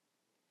it.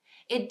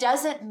 It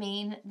doesn't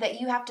mean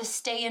that you have to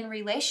stay in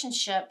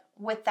relationship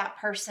with that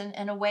person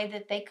in a way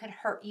that they could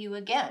hurt you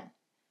again.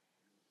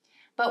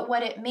 But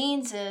what it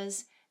means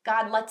is,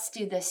 God, let's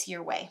do this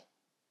your way.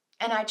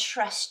 And I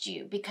trust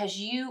you because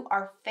you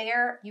are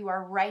fair, you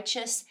are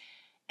righteous,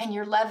 and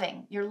you're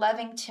loving. You're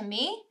loving to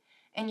me,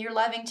 and you're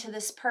loving to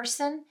this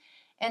person.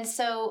 And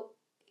so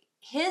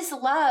his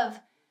love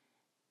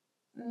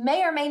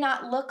may or may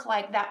not look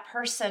like that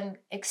person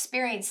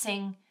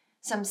experiencing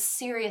some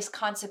serious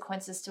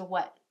consequences to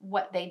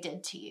what they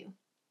did to you.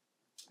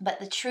 But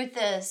the truth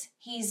is,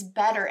 he's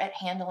better at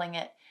handling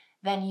it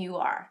than you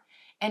are.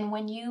 And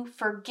when you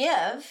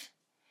forgive,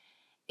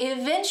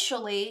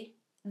 eventually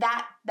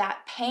that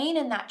pain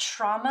and that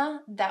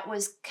trauma that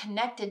was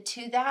connected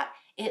to that,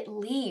 it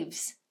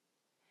leaves.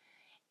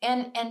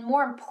 And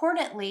more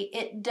importantly,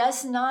 it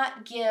does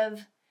not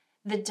give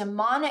the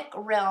demonic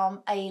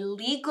realm a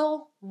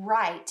legal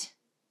right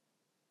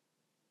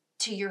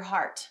to your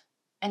heart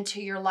and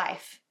to your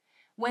life.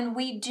 When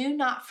we do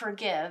not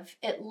forgive,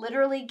 it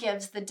literally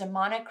gives the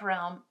demonic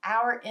realm,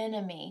 our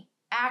enemy,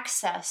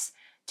 access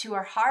to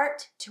our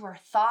heart, to our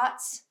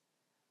thoughts,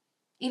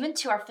 even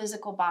to our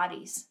physical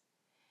bodies.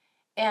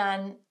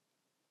 And,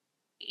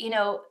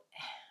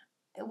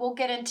 we'll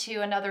get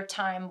into another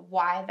time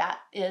why that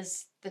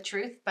is the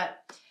truth. But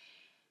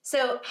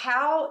so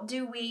how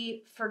do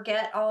we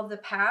forget all of the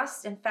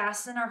past and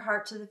fasten our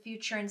heart to the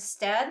future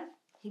instead?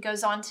 He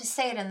goes on to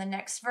say it in the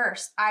next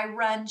verse. I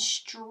run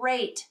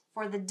straight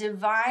for the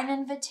divine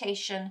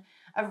invitation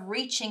of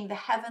reaching the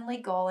heavenly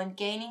goal and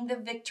gaining the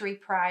victory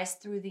prize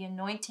through the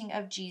anointing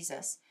of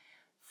Jesus.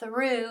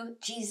 Through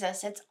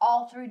Jesus. It's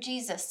all through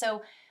Jesus.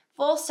 So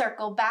full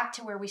circle back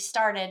to where we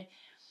started.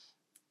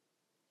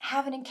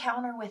 Have an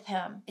encounter with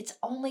him. It's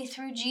only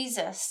through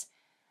Jesus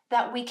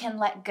that we can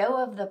let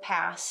go of the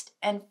past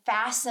and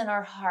fasten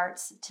our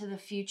hearts to the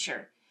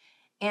future.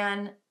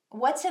 And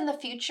what's in the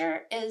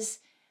future is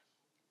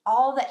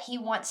all that he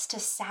wants to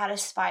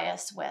satisfy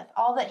us with,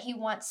 all that he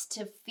wants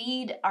to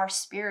feed our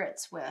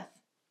spirits with.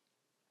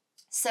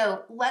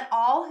 So let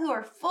all who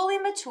are fully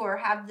mature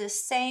have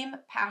this same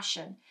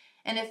passion.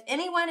 And if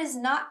anyone is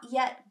not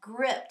yet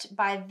gripped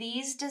by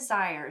these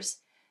desires,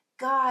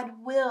 God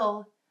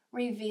will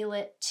reveal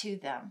it to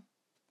them.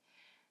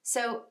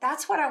 So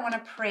that's what I want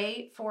to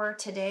pray for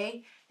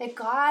today, that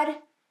God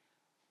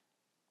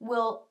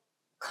will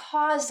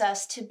cause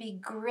us to be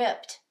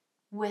gripped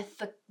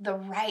with the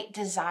right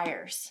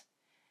desires.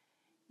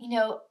 You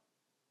know,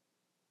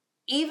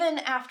 even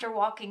after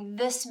walking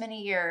this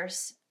many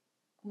years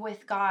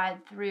with God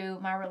through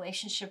my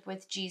relationship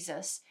with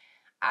Jesus,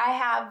 I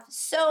have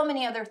so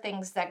many other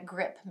things that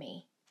grip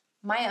me.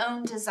 My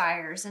own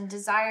desires and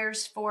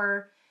desires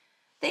for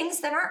things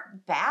that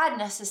aren't bad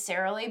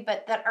necessarily,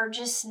 but that are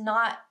just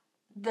not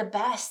the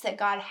best that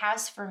God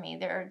has for me.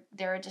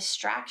 They're a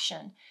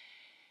distraction.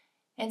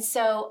 And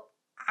so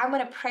I'm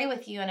going to pray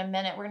with you in a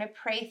minute. We're going to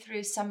pray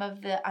through some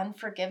of the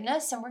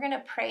unforgiveness, and we're going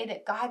to pray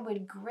that God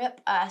would grip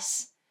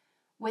us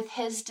with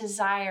his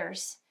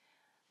desires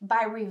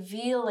by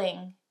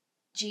revealing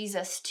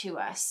Jesus to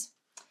us.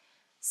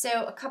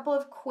 So a couple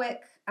of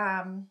quick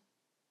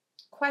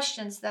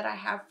questions that I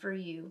have for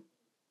you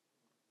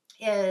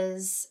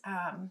is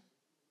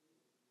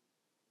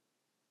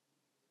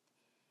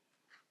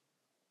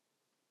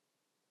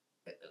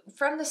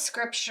from the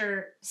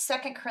scripture,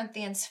 2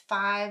 Corinthians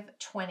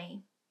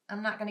 5:20.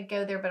 I'm not going to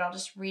go there, but I'll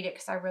just read it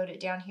because I wrote it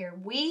down here.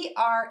 We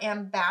are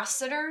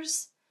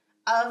ambassadors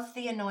of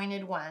the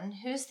Anointed One.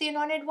 Who's the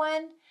Anointed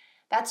One?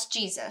 That's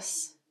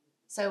Jesus.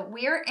 So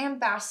we're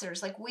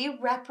ambassadors, like we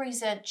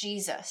represent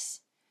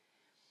Jesus,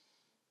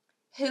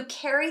 who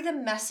carry the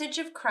message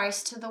of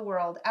Christ to the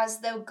world as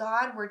though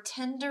God were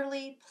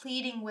tenderly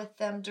pleading with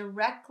them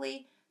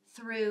directly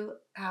through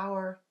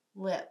our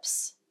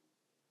lips.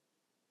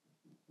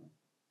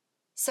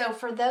 So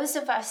for those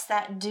of us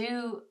that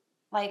do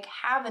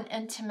have an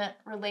intimate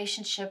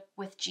relationship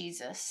with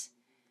Jesus,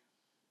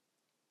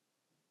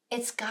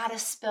 it's got to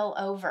spill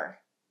over.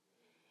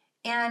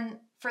 And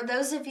for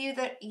those of you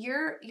that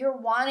you're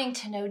wanting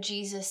to know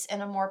Jesus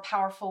in a more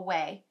powerful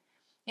way,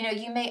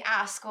 you may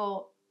ask,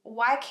 well,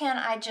 why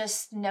can't I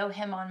just know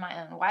him on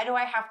my own? Why do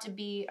I have to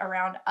be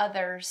around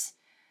others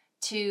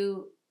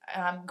to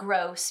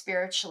grow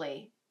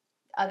spiritually,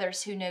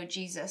 others who know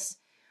Jesus?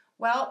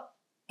 Well,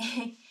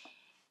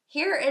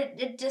 here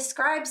it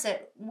describes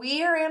it.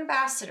 We are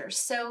ambassadors.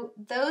 So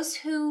those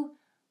who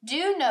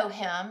do know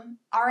him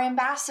are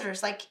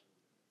ambassadors. Like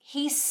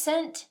he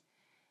sent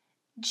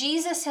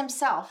Jesus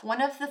himself.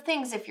 One of the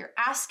things, if you're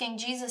asking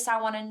Jesus,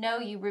 I want to know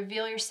you,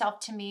 reveal yourself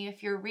to me.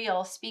 If you're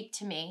real, speak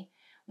to me.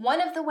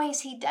 One of the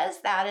ways he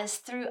does that is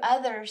through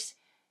others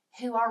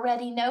who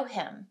already know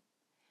him.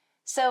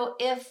 So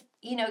if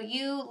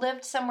you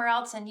lived somewhere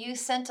else and you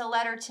sent a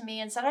letter to me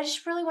and said, I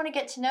just really want to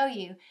get to know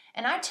you,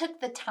 and I took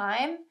the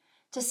time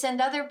to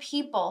send other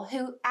people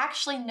who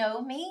actually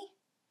know me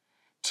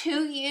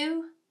to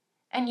you,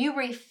 and you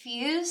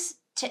refuse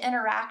to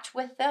interact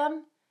with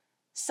them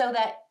so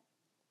that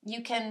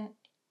you can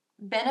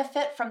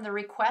benefit from the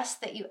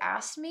request that you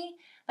asked me,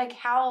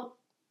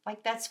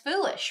 that's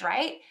foolish,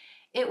 right?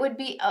 It would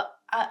be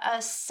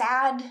a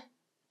sad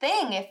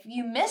thing if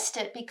you missed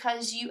it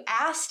because you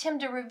asked him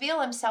to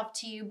reveal himself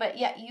to you, but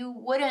yet you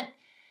wouldn't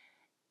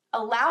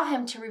allow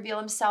him to reveal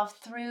himself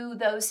through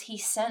those he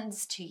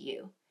sends to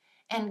you.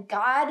 And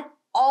God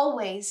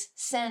always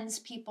sends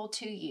people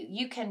to you.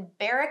 You can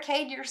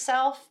barricade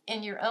yourself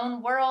in your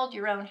own world,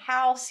 your own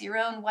house, your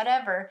own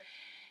whatever.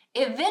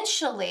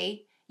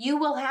 Eventually, you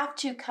will have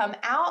to come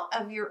out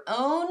of your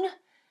own,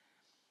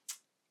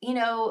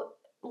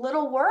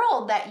 little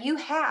world that you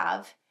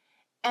have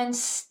and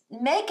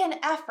make an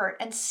effort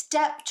and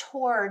step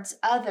towards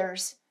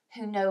others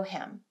who know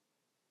him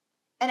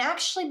and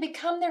actually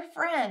become their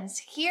friends.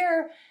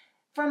 Hear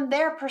from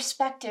their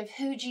perspective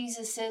who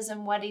Jesus is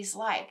and what he's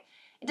like.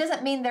 It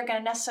doesn't mean they're going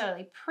to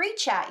necessarily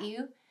preach at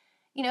you.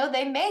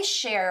 They may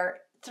share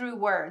through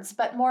words,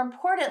 but more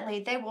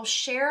importantly, they will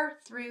share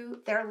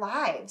through their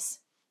lives.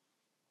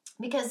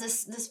 Because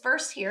this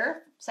verse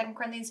here, 2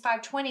 Corinthians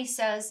 5:20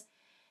 says,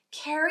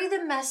 carry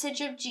the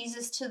message of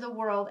Jesus to the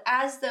world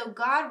as though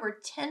God were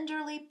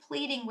tenderly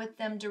pleading with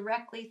them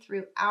directly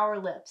through our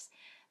lips.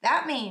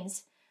 That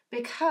means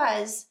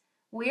because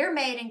we're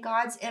made in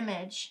God's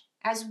image,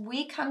 as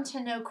we come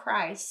to know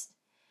Christ,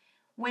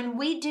 when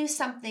we do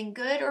something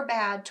good or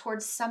bad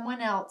towards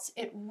someone else,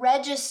 it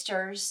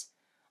registers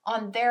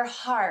on their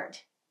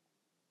heart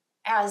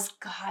as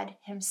God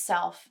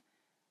himself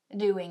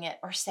doing it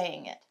or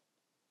saying it.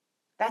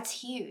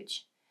 That's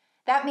huge.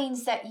 That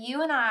means that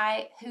you and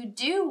I, who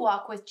do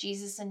walk with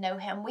Jesus and know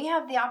him, we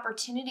have the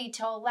opportunity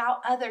to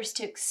allow others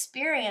to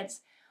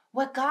experience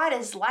what God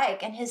is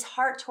like and his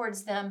heart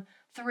towards them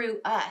through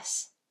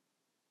us.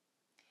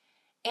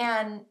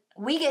 And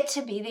we get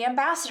to be the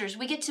ambassadors.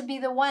 We get to be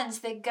the ones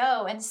that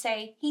go and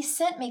say, he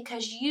sent me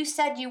because you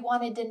said you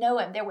wanted to know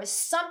him. There was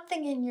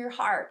something in your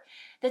heart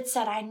that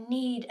said, I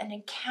need an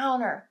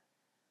encounter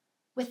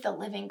with the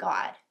living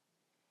God.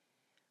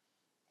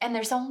 And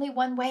there's only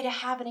one way to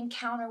have an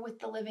encounter with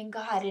the living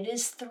God. It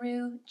is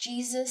through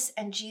Jesus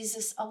and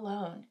Jesus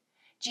alone.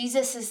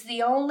 Jesus is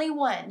the only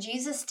one.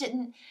 Jesus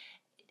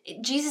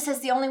is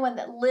the only one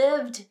that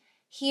lived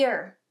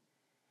here,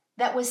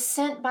 that was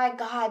sent by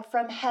God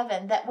from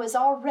heaven, that was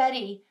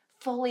already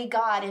fully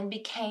God and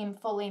became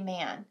fully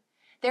man.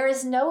 There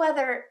is no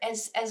other,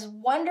 as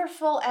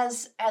wonderful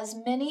as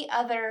many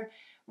other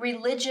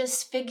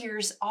religious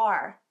figures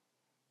are,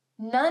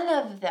 none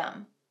of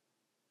them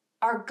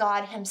are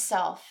God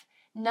himself.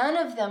 None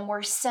of them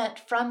were sent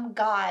from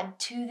God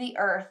to the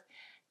earth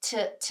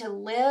to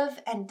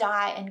live and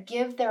die and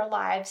give their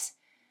lives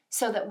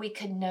so that we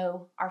could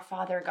know our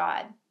Father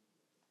God.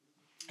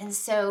 And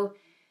so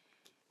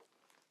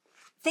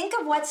think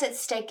of what's at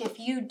stake if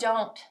you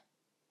don't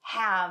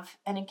have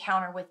an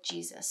encounter with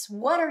Jesus.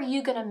 What are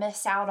you going to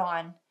miss out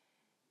on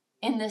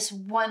in this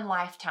one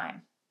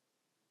lifetime?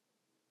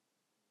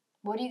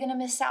 What are you going to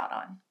miss out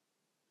on?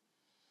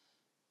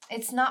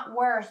 It's not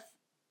worth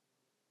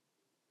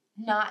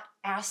not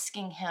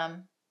asking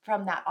him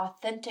from that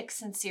authentic,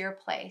 sincere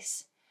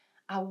place.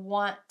 I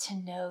want to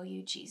know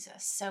you,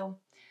 Jesus. So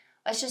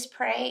let's just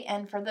pray.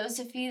 And for those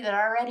of you that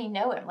already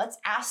know him, let's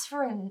ask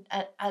for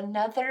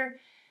another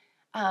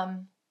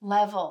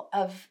level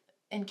of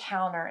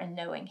encounter and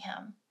knowing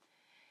him.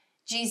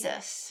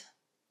 Jesus,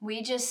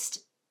 we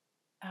just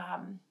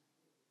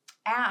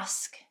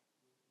ask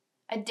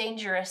a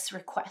dangerous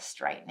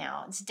request right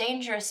now. It's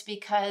dangerous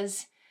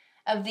because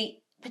of the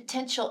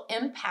potential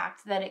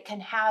impact that it can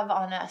have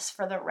on us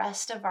for the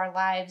rest of our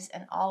lives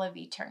and all of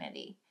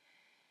eternity.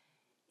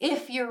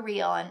 If you're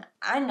real, and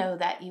I know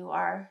that you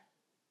are,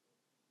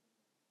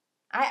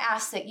 I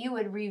ask that you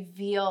would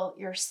reveal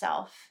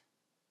yourself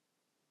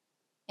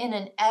in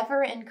an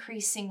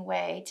ever-increasing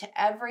way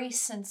to every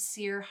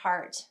sincere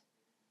heart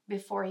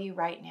before you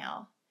right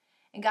now.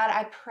 And God,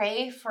 I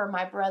pray for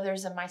my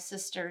brothers and my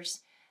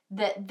sisters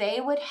that they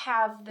would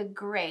have the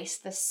grace,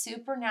 the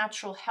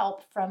supernatural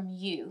help from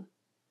you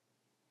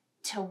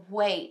to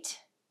wait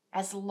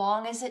as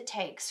long as it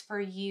takes for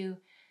you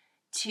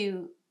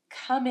to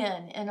come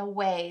in a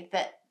way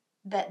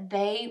that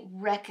they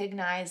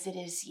recognize it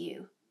is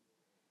you.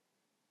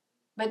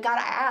 But God,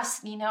 I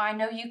ask, I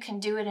know you can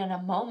do it in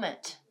a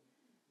moment.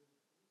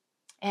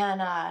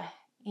 And,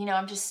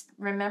 I'm just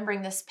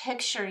remembering this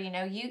picture,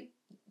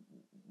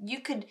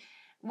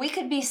 we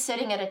could be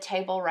sitting at a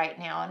table right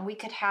now and we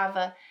could have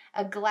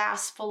a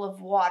glass full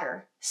of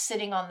water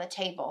sitting on the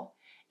table.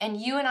 And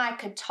you and I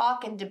could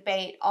talk and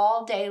debate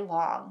all day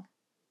long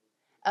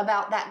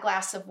about that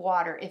glass of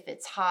water, if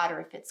it's hot or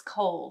if it's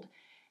cold.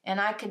 And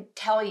I could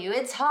tell you,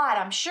 it's hot,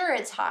 I'm sure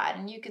it's hot.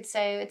 And you could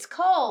say, it's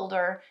cold,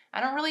 or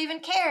I don't really even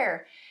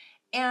care.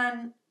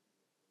 And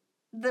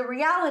the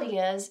reality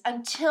is,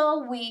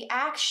 until we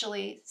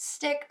actually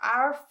stick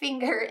our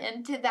finger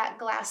into that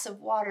glass of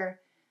water,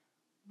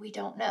 we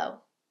don't know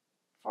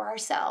for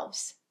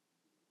ourselves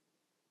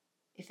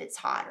if it's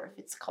hot or if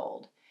it's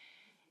cold.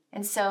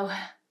 And so,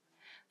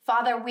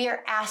 Father, we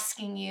are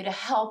asking you to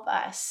help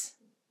us.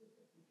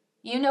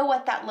 You know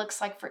what that looks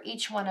like for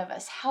each one of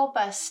us. Help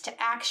us to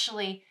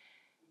actually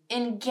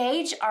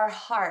engage our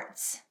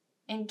hearts,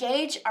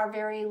 engage our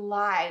very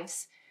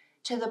lives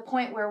to the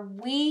point where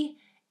we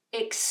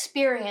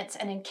experience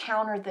and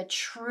encounter the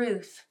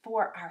truth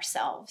for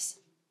ourselves.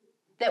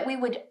 That we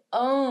would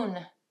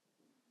own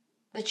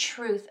the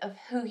truth of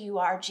who you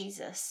are,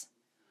 Jesus.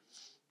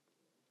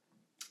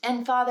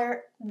 And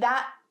Father,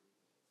 that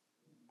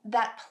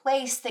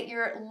place that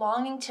you're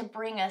longing to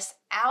bring us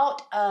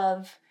out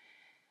of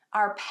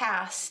our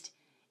past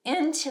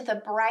into the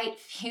bright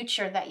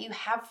future that you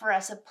have for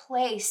us, a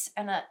place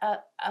and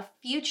a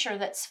future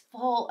that's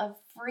full of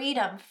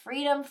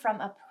freedom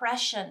from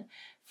oppression,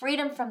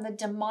 freedom from the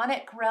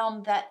demonic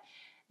realm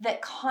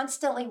that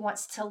constantly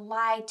wants to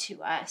lie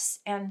to us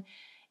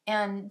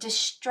and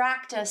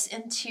distract us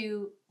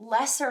into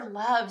lesser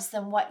loves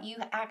than what you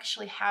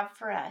actually have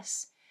for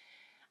us.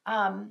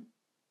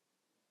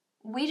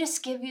 We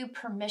just give you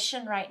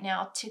permission right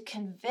now to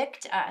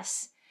convict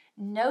us.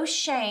 No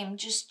shame,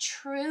 just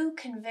true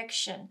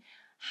conviction.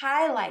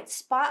 Highlight,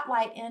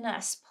 spotlight in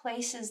us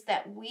places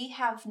that we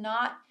have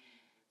not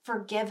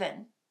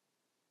forgiven.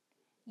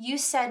 You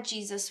said,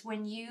 Jesus,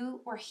 when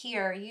you were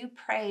here, you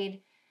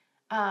prayed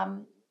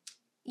on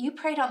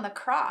the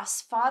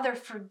cross, Father,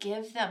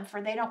 forgive them,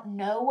 for they don't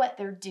know what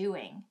they're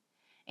doing.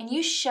 And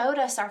you showed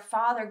us our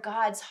Father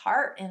God's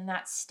heart in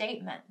that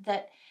statement,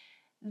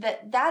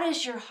 that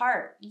is your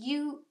heart.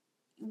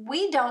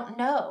 We don't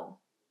know,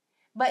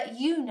 but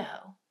you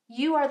know.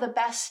 You are the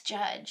best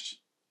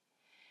judge.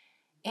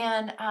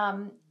 And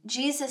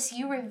Jesus,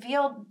 you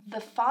revealed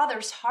the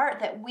Father's heart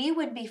that we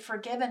would be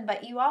forgiven,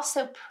 but you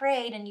also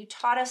prayed and you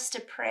taught us to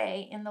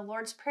pray. In the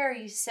Lord's Prayer,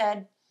 you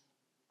said,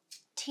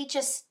 teach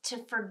us to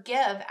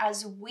forgive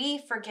as we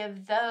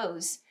forgive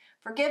those.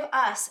 Forgive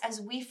us as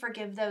we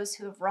forgive those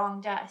who have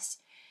wronged us.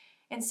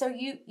 And so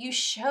you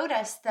showed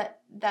us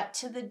that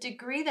to the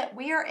degree that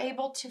we are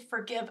able to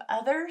forgive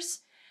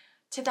others,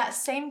 to that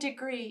same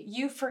degree,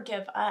 you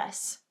forgive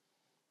us.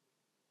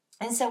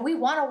 And so we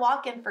want to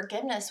walk in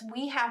forgiveness.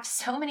 We have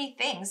so many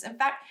things. In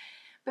fact,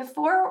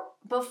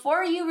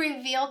 before you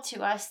reveal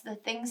to us the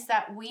things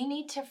that we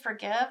need to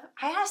forgive,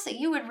 I ask that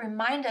you would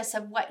remind us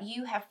of what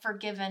you have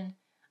forgiven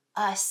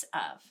us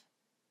of.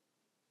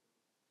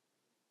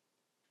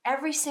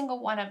 Every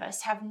single one of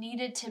us have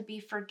needed to be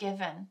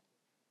forgiven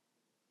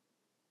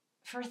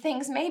for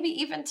things, maybe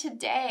even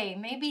today,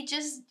 maybe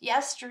just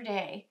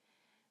yesterday,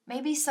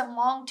 maybe some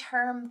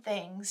long-term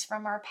things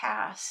from our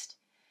past.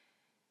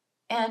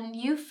 And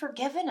you've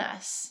forgiven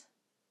us.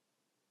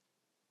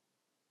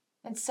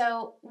 And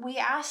so we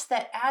ask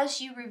that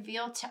as you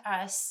reveal to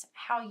us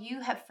how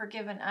you have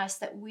forgiven us,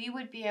 that we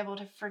would be able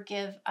to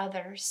forgive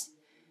others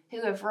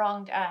who have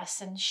wronged us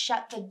and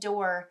shut the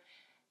door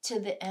to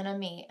the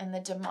enemy and the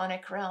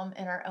demonic realm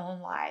in our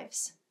own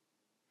lives.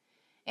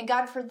 And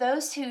God, for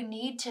those who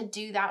need to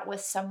do that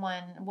with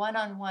someone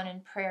one-on-one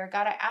in prayer,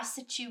 God, I ask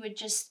that you would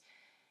just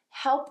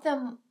help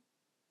them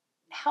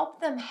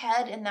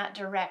head in that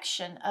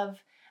direction of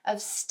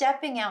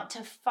stepping out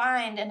to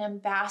find an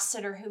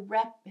ambassador who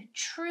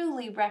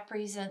truly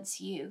represents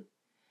you,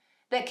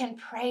 that can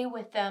pray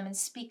with them and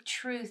speak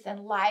truth and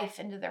life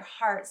into their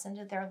hearts,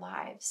 into their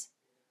lives.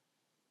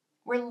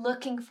 We're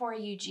looking for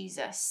you,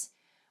 Jesus.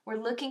 We're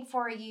looking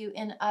for you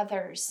in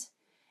others,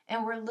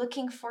 and we're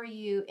looking for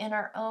you in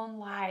our own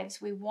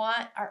lives. We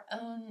want our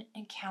own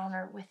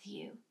encounter with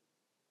you.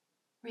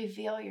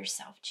 Reveal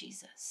yourself,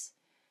 Jesus,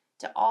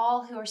 to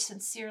all who are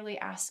sincerely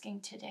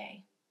asking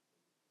today.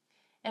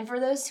 And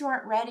for those who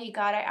aren't ready,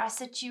 God, I ask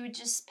that you would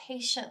just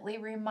patiently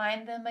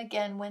remind them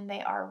again when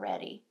they are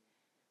ready,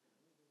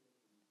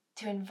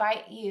 to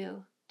invite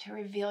you to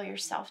reveal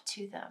yourself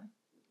to them.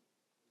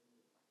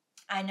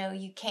 I know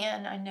you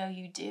can. I know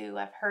you do.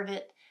 I've heard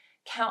it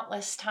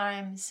countless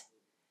times.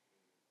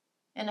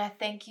 And I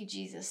thank you,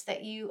 Jesus,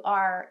 that you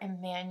are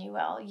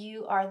Emmanuel.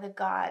 You are the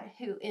God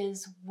who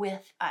is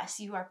with us.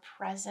 You are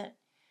present.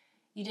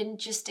 You didn't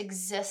just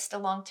exist a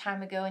long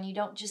time ago, and you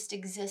don't just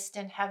exist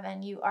in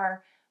heaven. You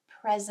are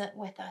present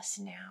with us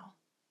now.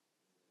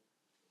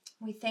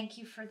 We thank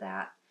you for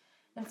that.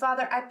 And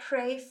Father, I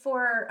pray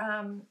for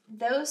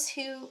those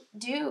who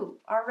do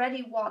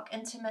already walk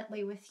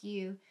intimately with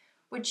you.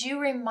 Would you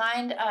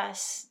remind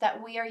us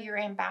that we are your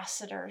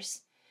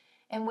ambassadors?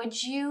 And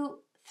would you,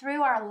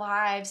 through our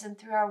lives and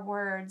through our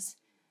words,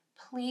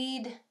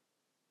 plead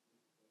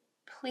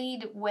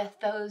with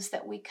those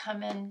that we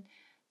come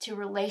into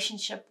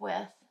relationship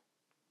with.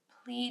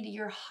 Plead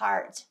your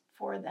heart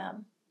for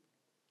them.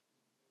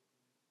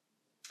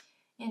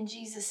 In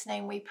Jesus'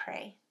 name we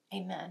pray.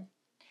 Amen.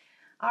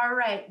 All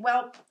right.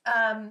 Well,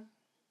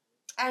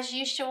 as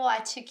usual, I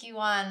took you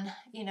on,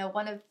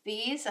 one of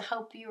these. I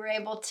hope you were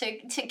able to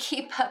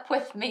keep up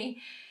with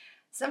me.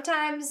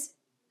 Sometimes,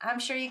 I'm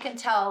sure you can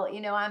tell,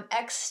 I'm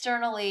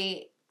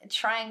externally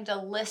trying to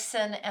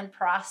listen and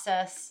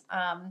process.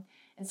 And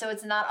so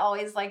it's not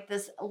always like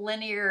this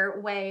linear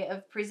way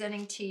of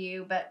presenting to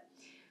you. But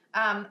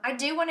I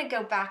do want to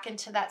go back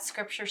into that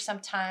scripture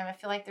sometime. I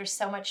feel like there's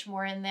so much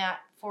more in that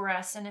for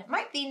us. And it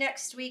might be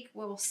next week.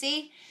 We'll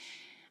see.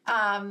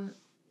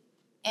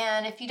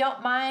 And if you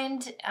don't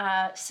mind,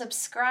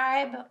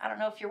 subscribe. I don't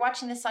know if you're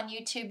watching this on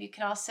YouTube, you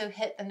can also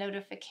hit the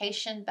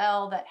notification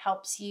bell that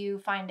helps you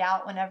find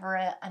out whenever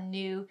a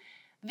new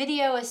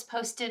video is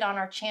posted on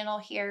our channel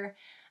here.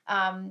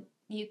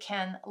 You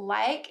can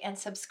like and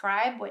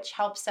subscribe, which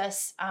helps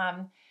us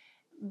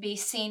be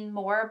seen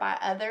more by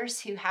others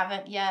who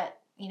haven't yet,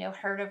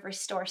 heard of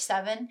Restore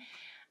 7.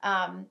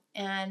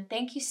 And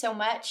thank you so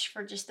much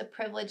for just the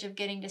privilege of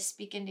getting to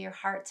speak into your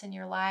hearts and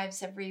your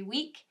lives every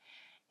week.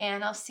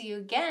 And I'll see you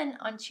again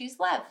on Choose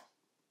Love.